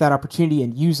 and take that opportunity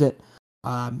and use it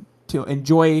to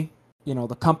enjoy,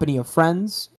 the company of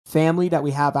friends, family that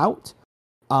we have out.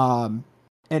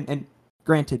 And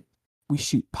granted, we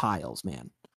shoot piles, man.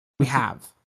 We have,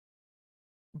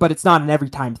 but it's not an every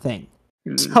time thing.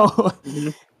 So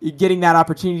getting that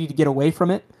opportunity to get away from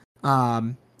it,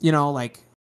 like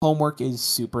homework is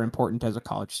super important as a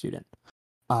college student.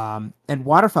 And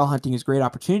waterfowl hunting is a great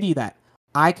opportunity that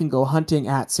I can go hunting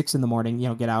at 6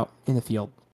 a.m, get out in the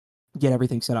field, get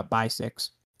everything set up by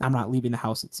 6. I'm not leaving the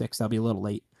house at 6. That'll be a little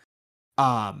late.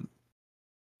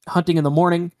 Hunting in the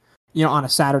morning, on a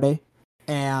Saturday.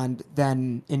 And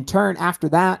then in turn, after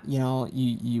that,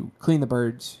 you clean the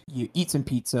birds, you eat some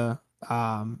pizza,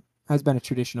 has been a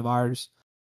tradition of ours.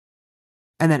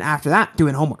 And then after that,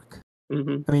 doing homework.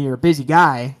 Mm-hmm. I mean, you're a busy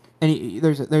guy, and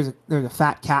there's a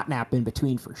fat cat nap in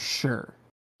between for sure.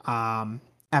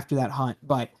 After that hunt,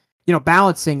 but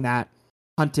balancing that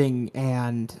hunting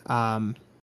and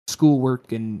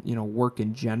schoolwork and work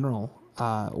in general,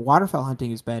 waterfowl hunting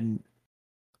has been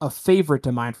a favorite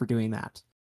of mine for doing that.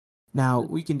 Now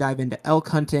we can dive into elk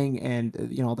hunting, and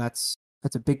that's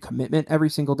a big commitment every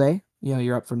single day.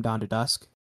 You're up from dawn to dusk,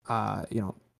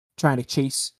 trying to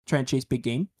chase big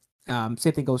game. Same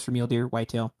thing goes for mule deer,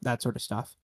 whitetail, that sort of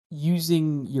stuff.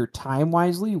 Using your time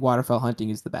wisely, waterfowl hunting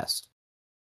is the best.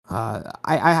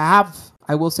 I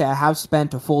will say I have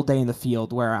spent a full day in the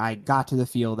field where I got to the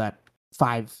field at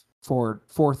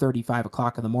 4:30, 5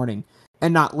 o'clock in the morning,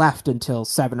 and not left until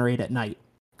 7 or 8 at night.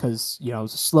 Because, it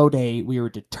was a slow day. We were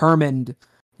determined,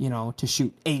 to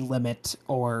shoot a limit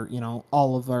or,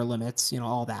 all of our limits,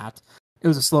 all that. It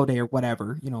was a slow day or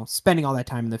whatever, spending all that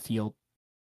time in the field.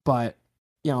 But,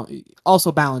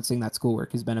 also balancing that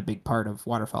schoolwork has been a big part of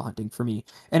waterfowl hunting for me.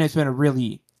 And it's been a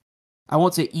really, I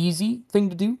won't say easy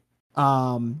thing to do.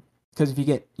 Because if you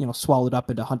get, swallowed up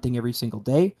into hunting every single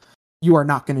day, you are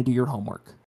not going to do your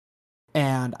homework.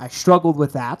 And I struggled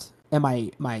with that. And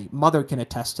my mother can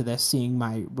attest to this, seeing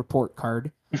my report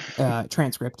card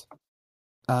transcript,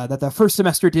 that the first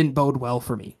semester didn't bode well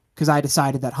for me because I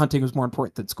decided that hunting was more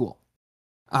important than school.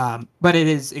 But it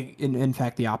is, in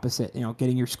fact, the opposite,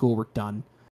 getting your schoolwork done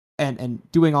and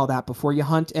doing all that before you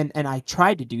hunt. And I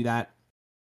tried to do that.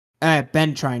 And I've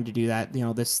been trying to do that,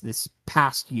 this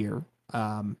past year.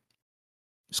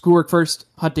 Schoolwork first,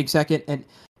 hunting second. And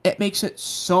it makes it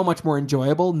so much more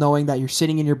enjoyable knowing that you're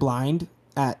sitting in your blind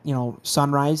at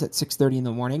sunrise at 6:30 in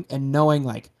the morning and knowing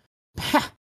I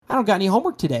don't got any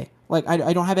homework today.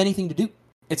 I don't have anything to do.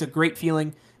 It's a great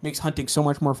feeling. Makes hunting so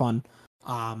much more fun.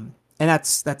 And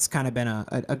that's kind of been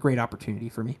a great opportunity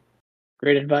for me.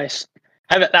 Great advice.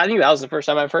 I think that was the first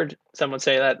time I've heard someone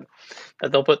say that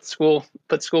they'll put school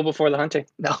before the hunting.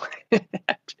 No.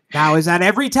 Now, is that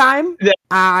every time? Yeah.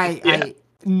 I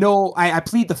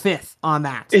plead the fifth on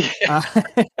that.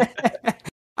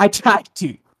 I tried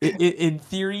to. In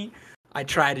theory, I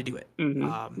try to do it.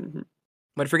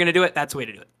 But if you're going to do it, that's the way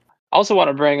to do it. I also want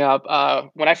to bring up,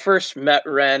 when I first met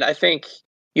Ren, I think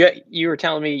you were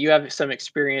telling me you have some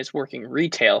experience working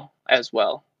retail as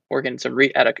well, working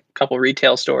at a couple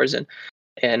retail stores in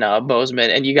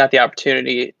Bozeman, and you got the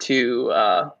opportunity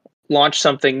to launch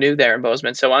something new there in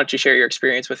Bozeman. So why don't you share your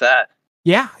experience with that?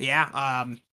 Yeah.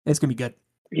 It's going to be good.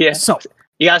 Yeah. So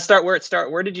you got to start where it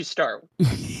started. Where did you start?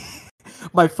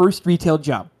 My first retail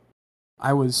job.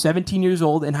 I was 17 years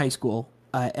old in high school,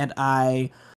 and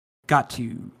I got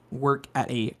to work at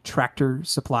a tractor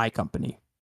supply company.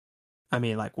 I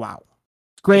mean, wow.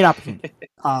 Great opportunity.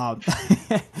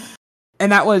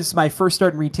 And that was my first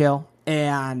start in retail,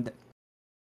 and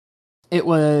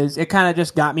it kind of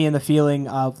just got me in the feeling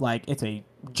of it's a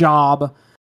job,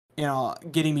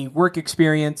 getting me work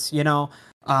experience,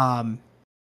 and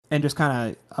just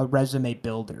kind of a resume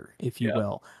builder, if you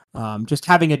will. Just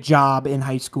having a job in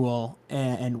high school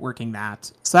and working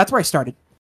that. So that's where I started.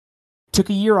 Took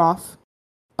a year off.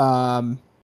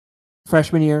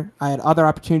 Freshman year, I had other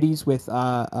opportunities with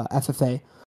FFA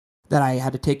that I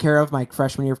had to take care of my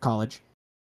freshman year of college.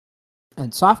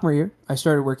 And sophomore year, I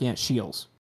started working at Shields,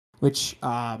 which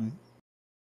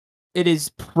it is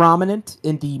prominent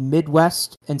in the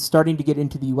Midwest and starting to get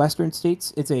into the Western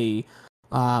states. It's a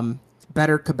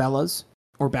better Cabela's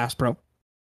or Bass Pro.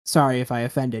 Sorry if I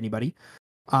offend anybody.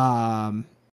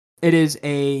 It is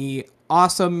a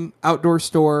awesome outdoor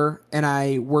store, and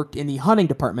I worked in the hunting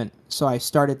department. So I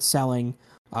started selling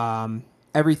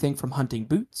everything from hunting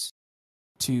boots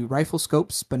to rifle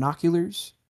scopes,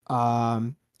 binoculars,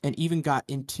 and even got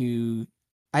into.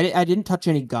 I didn't touch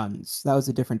any guns. That was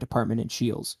a different department in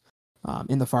Shields,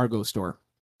 in the Fargo store,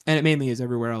 and it mainly is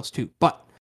everywhere else too. But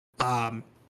I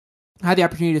had the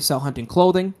opportunity to sell hunting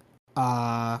clothing,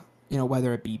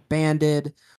 whether it be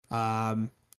banded,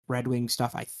 Red Wing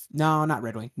stuff. No, not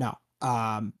Red Wing. No,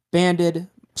 banded,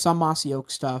 some Mossy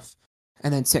Oak stuff,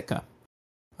 and then SITKA,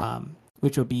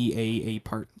 which will be a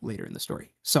part later in the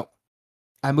story. So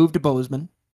I moved to Bozeman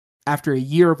after a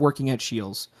year of working at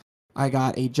Shields. I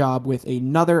got a job with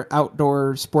another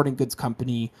outdoor sporting goods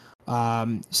company,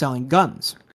 selling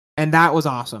guns, and that was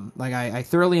awesome. Like I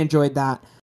thoroughly enjoyed that.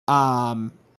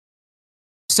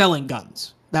 Selling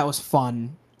guns, that was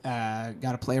fun. Got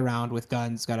to play around with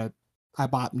guns. I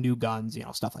bought new guns,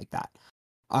 stuff like that.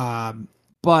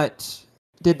 But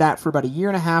did that for about a year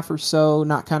and a half or so,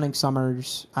 not counting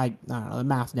summers. I don't know, the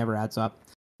math never adds up.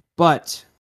 But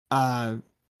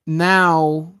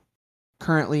now,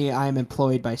 currently, I'm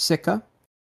employed by SITKA,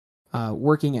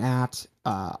 working at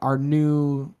our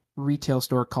new retail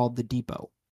store called The Depot.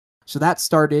 So that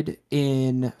started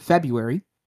in February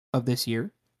of this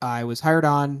year. I was hired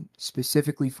on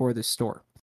specifically for this store.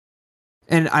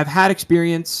 And I've had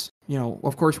experience,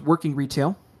 of course, working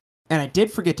retail. And I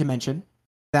did forget to mention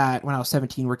that when I was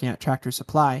 17 working at Tractor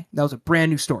Supply, that was a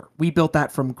brand new store. We built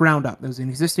that from ground up. It was an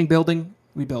existing building.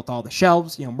 We built all the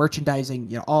shelves,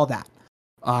 merchandising, all that.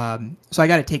 So I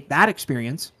got to take that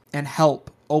experience and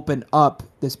help open up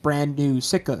this brand new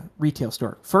SITKA retail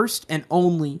store. First and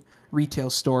only retail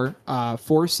store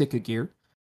for SITKA gear.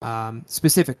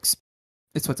 Specifics.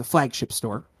 It's a flagship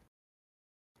store.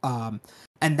 And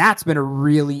that's been a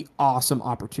really awesome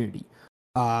opportunity.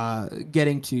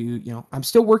 Getting to, I'm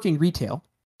still working retail,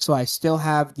 so I still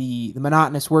have the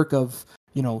monotonous work of,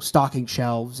 stocking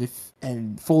shelves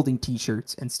and folding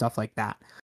t-shirts and stuff like that.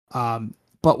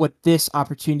 But what this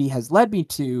opportunity has led me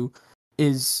to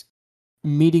is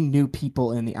meeting new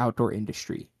people in the outdoor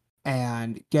industry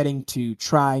and getting to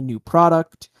try new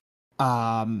product,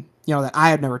 that I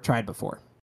had never tried before,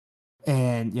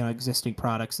 and, existing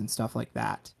products and stuff like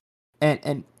that.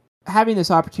 And having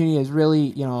this opportunity has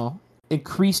really,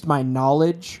 increased my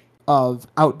knowledge of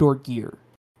outdoor gear,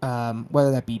 whether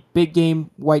that be big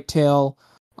game, whitetail,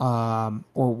 or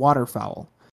waterfowl.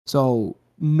 So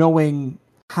knowing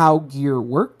how gear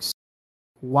works,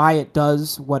 why it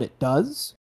does what it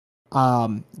does,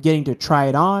 getting to try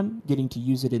it on, getting to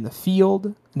use it in the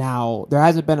field. Now, there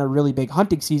hasn't been a really big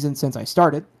hunting season since I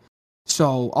started,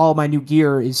 so all my new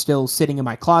gear is still sitting in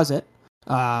my closet,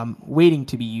 waiting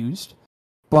to be used.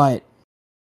 But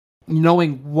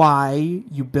knowing why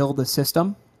you build a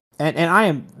system, and I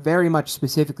am very much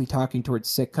specifically talking towards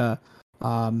SITKA,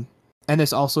 and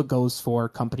this also goes for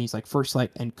companies like First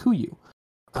Light and Kuyu.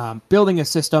 Building a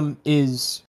system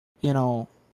is, so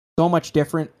much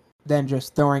different than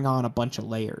just throwing on a bunch of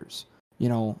layers.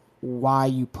 Why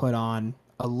you put on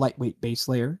a lightweight base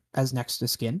layer as next to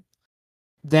skin,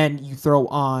 then you throw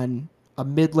on a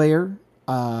mid layer,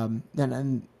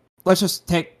 and let's just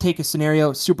take a scenario,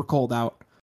 it's super cold out.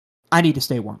 I need to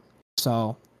stay warm.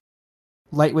 So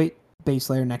lightweight base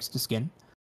layer next to skin.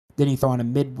 Then you throw on a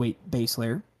mid-weight base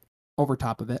layer over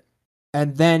top of it.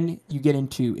 And then you get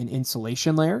into an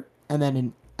insulation layer and then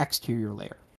an exterior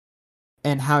layer.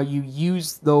 And how you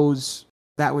use those,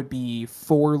 that would be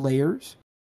 4 layers.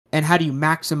 And how do you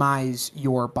maximize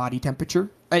your body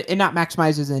temperature? And not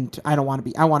maximize as in I want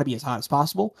to be as hot as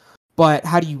possible, but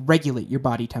how do you regulate your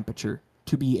body temperature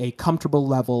to be a comfortable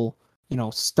level,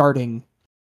 starting,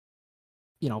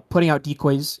 putting out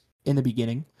decoys in the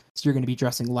beginning. So you're going to be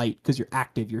dressing light because you're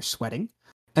active, you're sweating.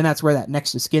 And that's where that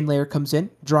next to skin layer comes in,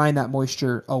 drying that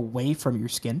moisture away from your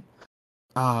skin.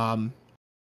 Then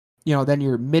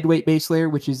your midweight base layer,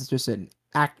 which is just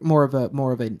more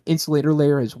of an insulator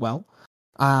layer as well.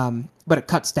 But it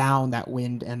cuts down that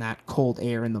wind and that cold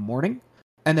air in the morning.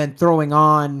 And then throwing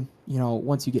on,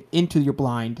 once you get into your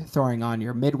blind, throwing on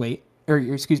your midweight, or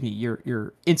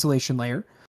your insulation layer.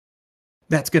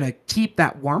 That's going to keep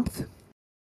that warmth,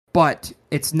 but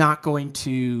it's not going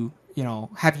to,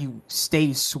 have you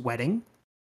stay sweating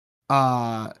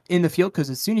in the field, because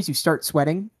as soon as you start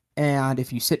sweating, and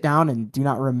if you sit down and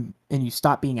and you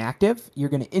stop being active, you're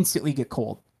going to instantly get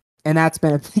cold. And that's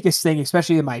been a biggest thing,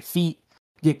 especially in my feet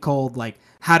get cold. Like,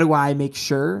 how do I make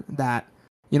sure that,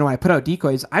 when I put out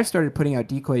decoys, I've started putting out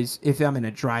decoys if I'm in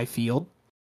a dry field,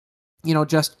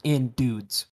 just in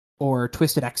dudes or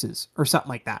twisted X's or something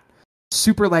like that.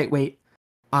 Super lightweight,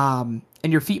 and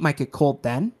your feet might get cold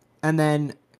then. And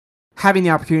then having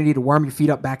the opportunity to warm your feet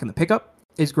up back in the pickup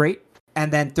is great.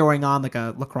 And then throwing on like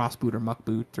a lacrosse boot or muck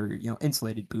boot or,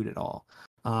 insulated boot at all.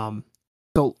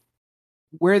 So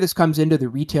where this comes into the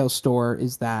retail store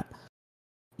is that,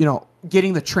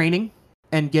 getting the training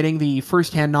and getting the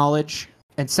firsthand knowledge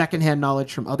and secondhand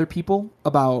knowledge from other people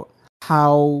about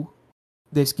how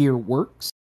this gear works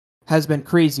has been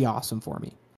crazy awesome for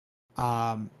me.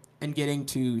 And getting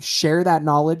to share that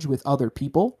knowledge with other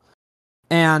people.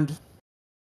 And,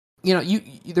 there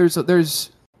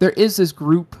is this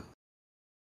group,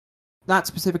 not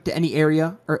specific to any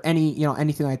area or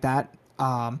anything like that,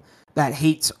 that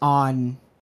hates on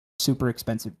super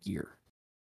expensive gear.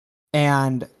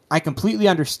 And I completely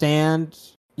understand,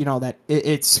 that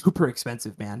it's super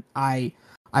expensive, man. I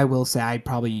will say I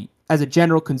probably, as a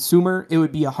general consumer, it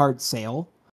would be a hard sell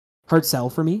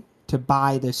for me to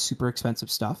buy this super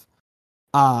expensive stuff.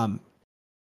 But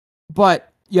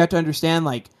you have to understand,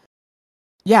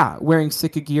 wearing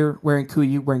SITKA gear, wearing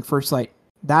KUIU, wearing First Light,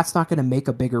 that's not going to make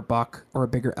a bigger buck or a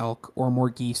bigger elk or more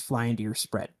geese fly into your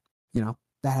spread.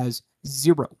 That has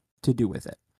zero to do with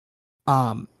it.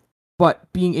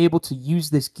 But being able to use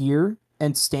this gear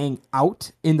and staying out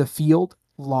in the field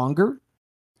longer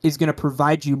is going to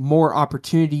provide you more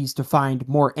opportunities to find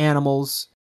more animals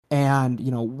and,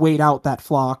 wait out that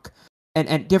flock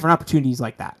and different opportunities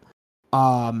like that.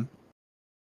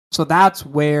 So that's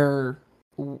where,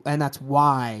 and that's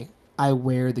why I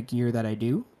wear the gear that I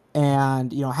do.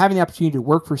 And, having the opportunity to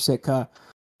work for SITKA,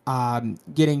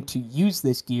 getting to use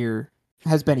this gear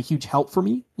has been a huge help for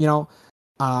me,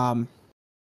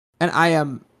 and I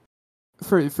am,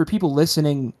 for people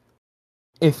listening,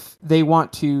 if they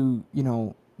want to,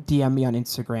 DM me on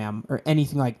Instagram or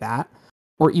anything like that,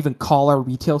 or even call our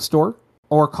retail store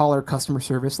or call our customer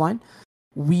service line,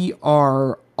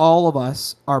 all of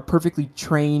us are perfectly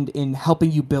trained in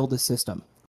helping you build a system.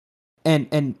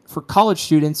 And for college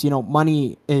students,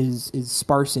 money is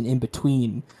sparse and in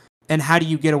between. And how do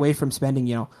you get away from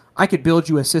spending, I could build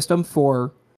you a system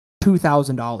for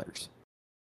 $2,000.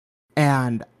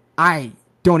 And I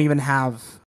don't even have,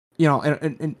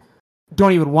 and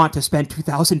don't even want to spend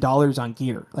 $2,000 on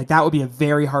gear. Like, that would be a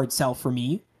very hard sell for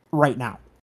me right now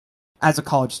as a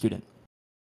college student.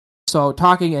 So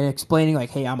talking and explaining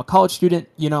hey, I'm a college student,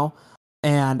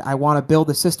 and I want to build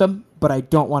a system, but I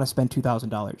don't want to spend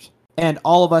 $2,000. And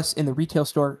all of us in the retail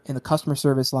store, in the customer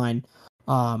service line,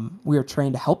 we are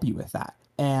trained to help you with that.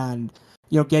 And,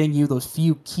 getting you those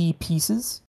few key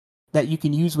pieces that you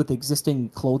can use with existing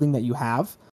clothing that you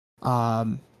have,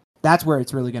 that's where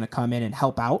it's really going to come in and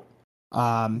help out.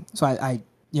 So I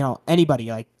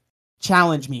anybody,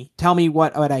 challenge me, tell me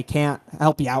what I can't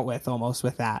help you out with, almost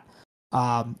with that.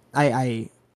 I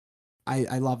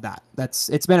love that.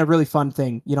 It's been a really fun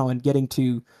thing, and getting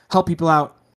to help people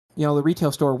out. The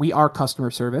retail store, we are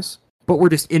customer service, but we're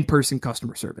just in-person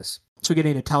customer service. So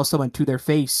getting to tell someone to their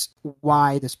face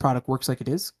why this product works like it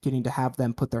is, getting to have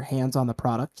them put their hands on the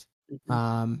product,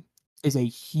 is a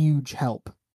huge help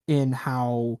in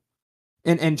how,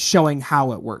 and showing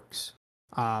how it works.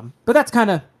 But that's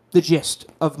kind of the gist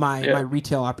of my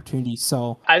retail opportunities.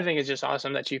 So I think it's just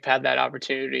awesome that you've had that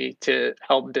opportunity to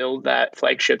help build that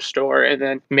flagship store, and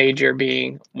then major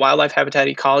being wildlife habitat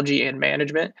ecology and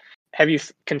management. Have you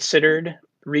considered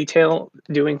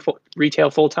doing retail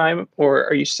full time, or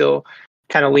are you still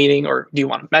kind of leaning, or do you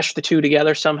want to mesh the two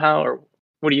together somehow, or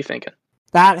what are you thinking?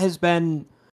 That has been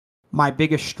my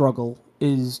biggest struggle,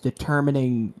 is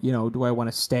determining, do I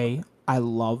want to stay? I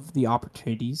love the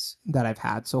opportunities that I've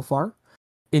had so far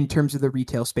in terms of the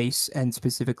retail space and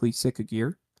specifically SITKA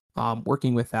gear,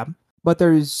 working with them. But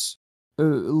there's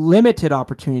limited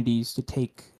opportunities to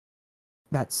take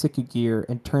that SITKA gear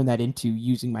and turn that into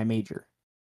using my major.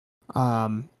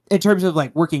 In terms of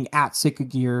working at SITKA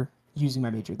gear, using my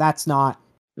major, that's not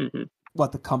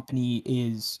what the company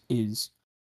is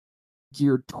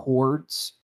geared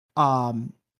towards.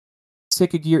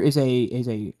 SITKA gear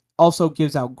is also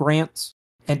gives out grants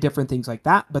and different things like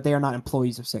that, but they are not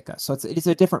employees of SITKA, so it's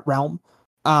a different realm.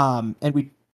 And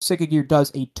SITKA gear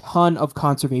does a ton of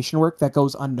conservation work that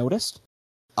goes unnoticed.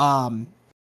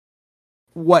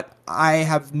 What I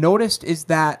have noticed is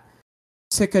that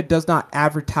SITKA does not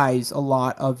advertise a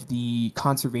lot of the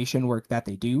conservation work that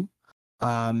they do.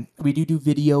 We do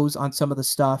videos on some of the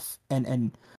stuff,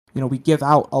 and we give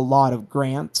out a lot of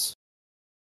grants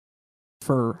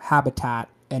for habitat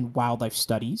and wildlife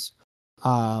studies.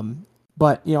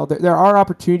 But there are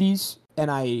opportunities,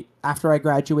 and after I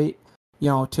graduate,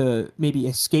 to maybe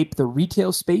escape the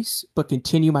retail space but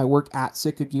continue my work at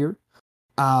SITKA gear.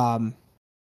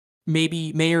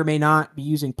 May or may not be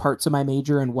using parts of my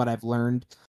major and what I've learned.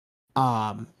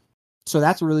 So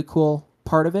that's a really cool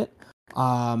part of it.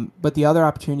 But the other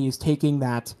opportunity is taking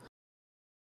that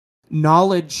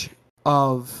knowledge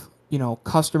of,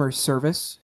 customer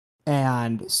service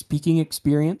and speaking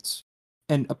experience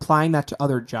and applying that to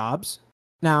other jobs.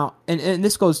 Now, and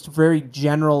this goes very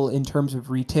general in terms of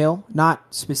retail,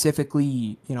 not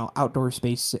specifically, outdoor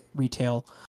space retail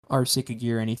or SITKA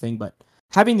gear or anything, but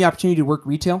having the opportunity to work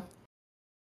retail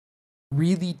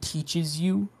really teaches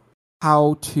you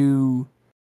how to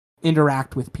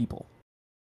interact with people,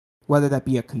 whether that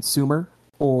be a consumer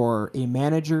or a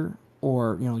manager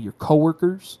or, your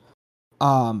coworkers.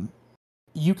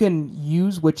 You can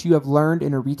use what you have learned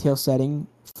in a retail setting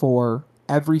for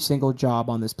every single job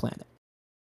on this planet.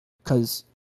 Because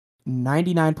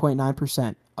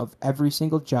 99.9% of every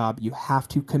single job, you have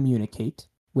to communicate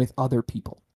with other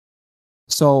people.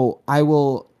 So I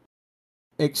will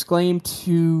exclaim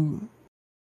to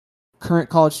current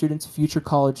college students, future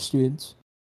college students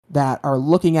that are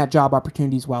looking at job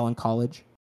opportunities while in college,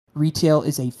 retail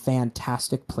is a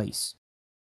fantastic place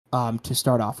to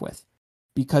start off with,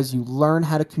 because you learn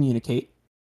how to communicate.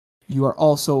 You are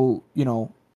also,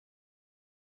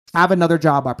 have another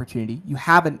job opportunity. You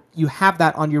have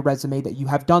that on your resume that you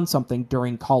have done something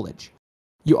during college.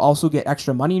 You also get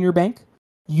extra money in your bank.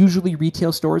 Usually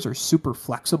retail stores are super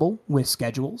flexible with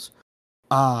schedules.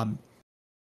 And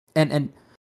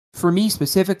for me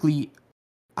specifically,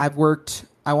 I've worked,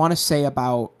 I want to say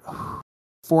about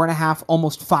 4.5,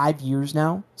 almost 5 years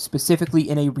now, specifically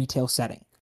in a retail setting.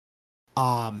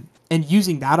 And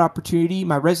using that opportunity,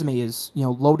 my resume is,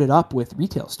 loaded up with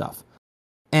retail stuff.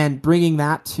 And bringing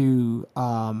that to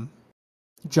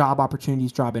job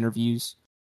opportunities, job interviews,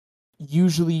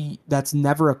 usually that's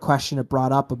never a question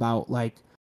brought up about like,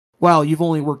 well, you've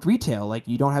only worked retail, like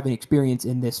you don't have any experience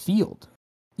in this field.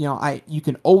 You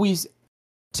can always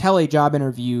tell a job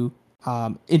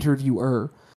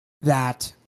interviewer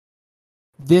that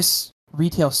this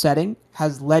retail setting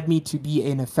has led me to be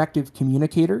an effective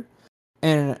communicator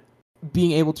and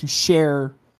being able to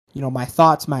share, my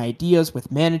thoughts, my ideas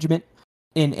with management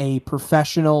in a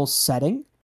professional setting.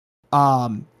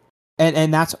 And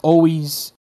that's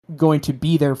always going to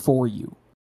be there for you.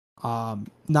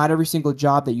 Not every single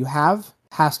job that you have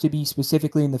has to be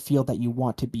specifically in the field that you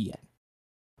want to be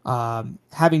in.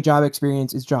 Having job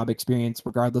experience is job experience,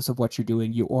 regardless of what you're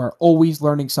doing. You are always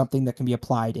learning something that can be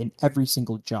applied in every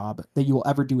single job that you will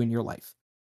ever do in your life.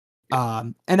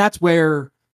 And that's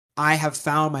where I have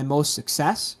found my most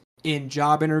success in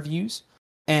job interviews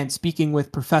and speaking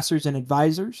with professors and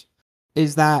advisors,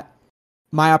 is that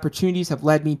my opportunities have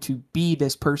led me to be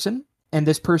this person, and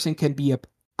this person can be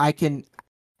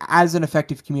as an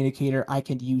effective communicator, I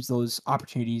can use those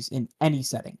opportunities in any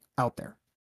setting out there.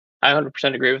 I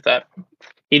 100% agree with that.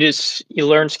 You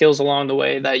learn skills along the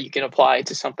way that you can apply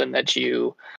to something that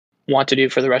you want to do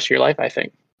for the rest of your life. I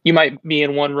think you might be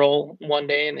in one role one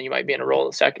day, and then you might be in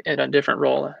a different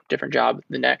role, a different job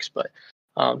the next. But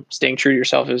staying true to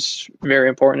yourself is very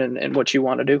important in what you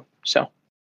want to do. So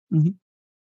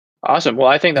Awesome. Well,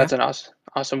 I think that's an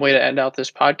awesome way to end out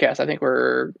this podcast. I think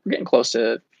we're getting close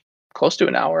to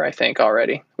an hour. I think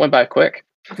already went by quick.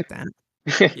 Look at that.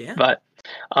 Yeah. But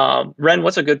Ren,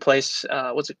 what's a good place?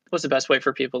 What's the best way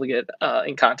for people to get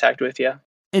in contact with you?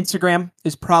 Instagram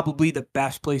is probably the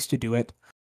best place to do it.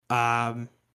 DMs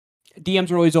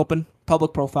are always open.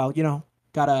 Public profile,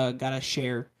 gotta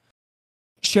share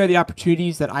the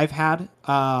opportunities that I've had.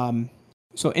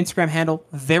 So Instagram handle,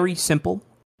 very simple.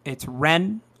 It's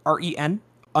Ren, REN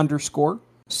 _Swenson,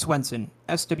 SWENSON.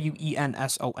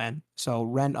 So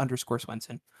Ren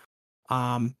 _Swenson.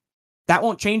 That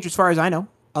won't change as far as I know,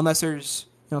 unless there's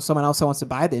someone else that wants to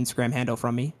buy the Instagram handle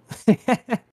from me.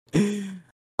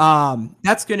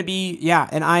 That's going to be,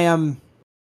 and I am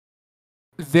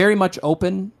very much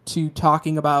open to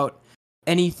talking about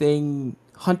anything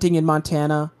hunting in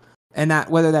Montana, and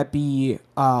that whether that be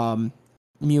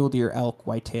mule deer, elk,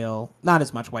 whitetail, not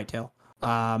as much whitetail,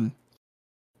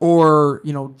 or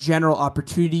general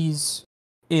opportunities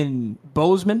in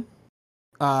Bozeman,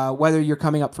 whether you're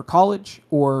coming up for college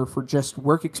or for just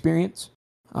work experience.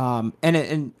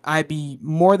 And I'd be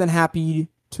more than happy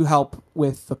to help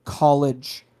with the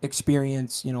college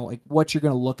experience, like what you're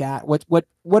going to look at,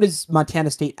 what is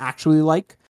Montana State actually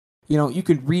like. You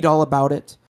can read all about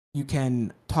it. You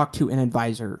can talk to an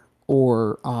advisor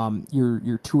or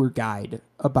your tour guide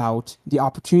about the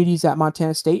opportunities at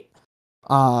Montana State.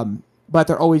 But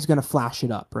they're always going to flash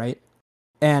it up, right?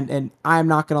 And I'm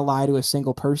not going to lie to a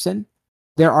single person.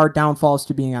 There are downfalls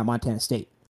to being at Montana State.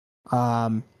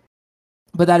 But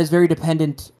that is very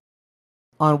dependent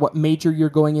on what major you're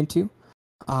going into.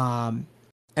 And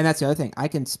that's the other thing. I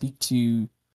can speak to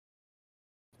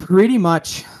pretty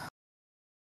much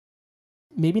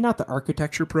maybe not the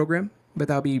architecture program, but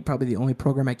that would be probably the only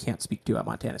program I can't speak to at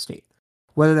Montana State.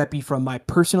 Whether that be from my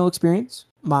personal experience,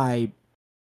 my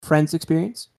friends'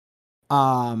 experience,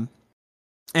 and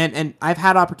I've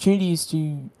had opportunities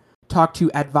to talk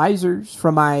to advisors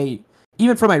from my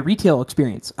retail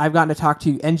experience. I've gotten to talk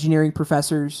to engineering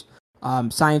professors,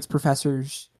 science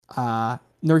professors,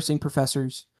 nursing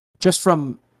professors, just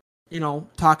from,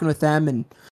 talking with them and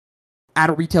at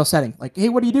a retail setting. Like, hey,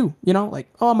 what do you do?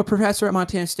 Oh, I'm a professor at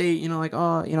Montana State, you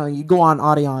go on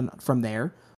audion from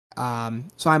there.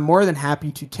 So I'm more than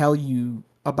happy to tell you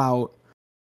about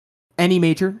any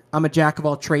major. I'm a jack of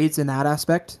all trades in that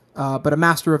aspect, but a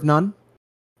master of none.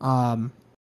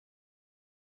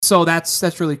 So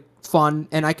that's really fun,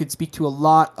 and I could speak to a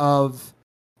lot of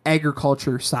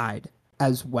agriculture side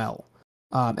as well.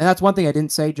 And that's one thing I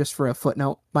didn't say, just for a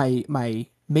footnote. My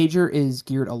major is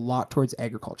geared a lot towards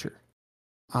agriculture.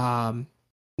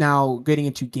 Now, getting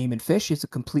into game and fish is a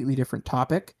completely different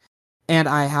topic, and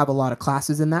I have a lot of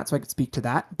classes in that, so I could speak to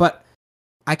that. But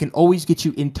I can always get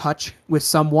you in touch with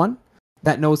someone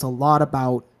that knows a lot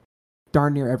about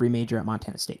darn near every major at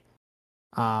Montana State.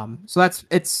 So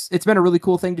it's been a really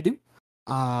cool thing to do.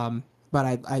 But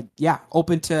I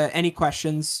open to any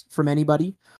questions from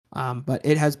anybody. But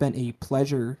it has been a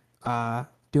pleasure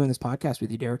doing this podcast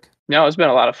with you, Derek. No, it's been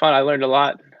a lot of fun. I learned a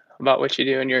lot about what you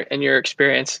do and your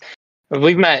experience.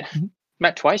 We've met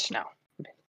twice now.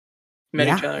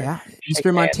 Met each other. Yeah.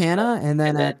 Eastern Montana, and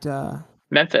then at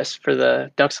Memphis for the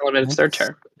Ducks Unlimited third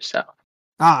term. So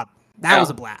that was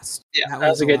a blast. Yeah, that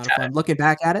was a good time. Fun. Looking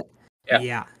back at it.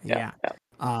 Yeah.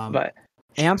 But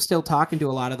and I'm still talking to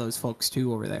a lot of those folks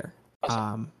too over there.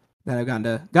 Awesome. That I've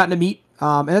gotten to meet.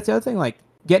 And that's the other thing, like,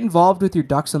 get involved with your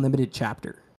Ducks Unlimited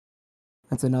chapter.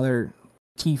 That's another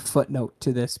key footnote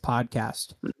to this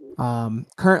podcast.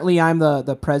 Currently I'm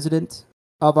the president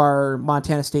of our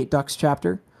Montana State Ducks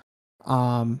chapter.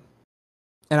 And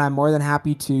I'm more than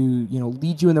happy to,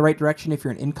 lead you in the right direction if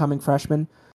you're an incoming freshman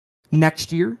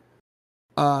next year,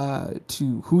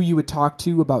 to who you would talk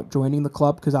to about joining the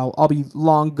club, because I'll be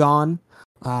long gone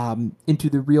into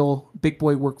the real big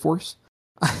boy workforce.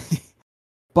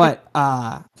 But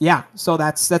so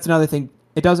that's another thing.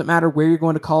 It doesn't matter where you're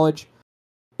going to college.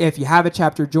 If you have a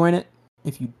chapter, join it.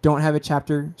 If you don't have a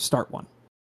chapter, start one.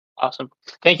 Awesome.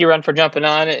 Thank you, Ren, for jumping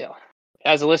on.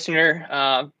 As a listener,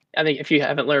 I think if you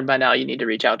haven't learned by now, you need to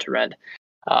reach out to Ren.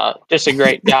 Just a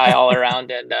great guy all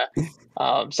around,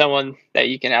 and someone that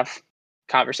you can have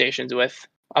conversations with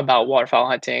about waterfowl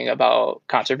hunting, about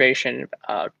conservation,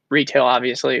 retail,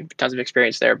 obviously, tons of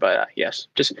experience there. But yes,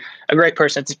 just a great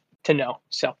person to know.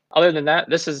 So other than that,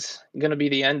 this is going to be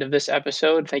the end of this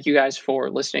episode. Thank you guys for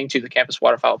listening to the Campus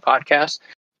Waterfowl Podcast.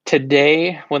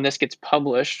 Today, when this gets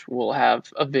published, we'll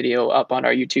have a video up on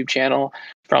our YouTube channel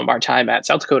from our time at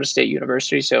South Dakota State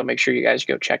University. So make sure you guys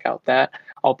go check out that.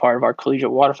 All part of our collegiate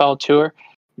waterfowl tour.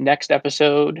 Next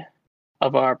episode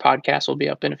of our podcast will be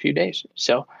up in a few days.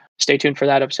 So stay tuned for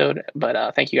that episode.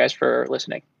 But thank you guys for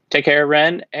listening. Take care,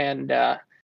 Ren, and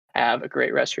have a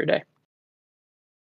great rest of your day.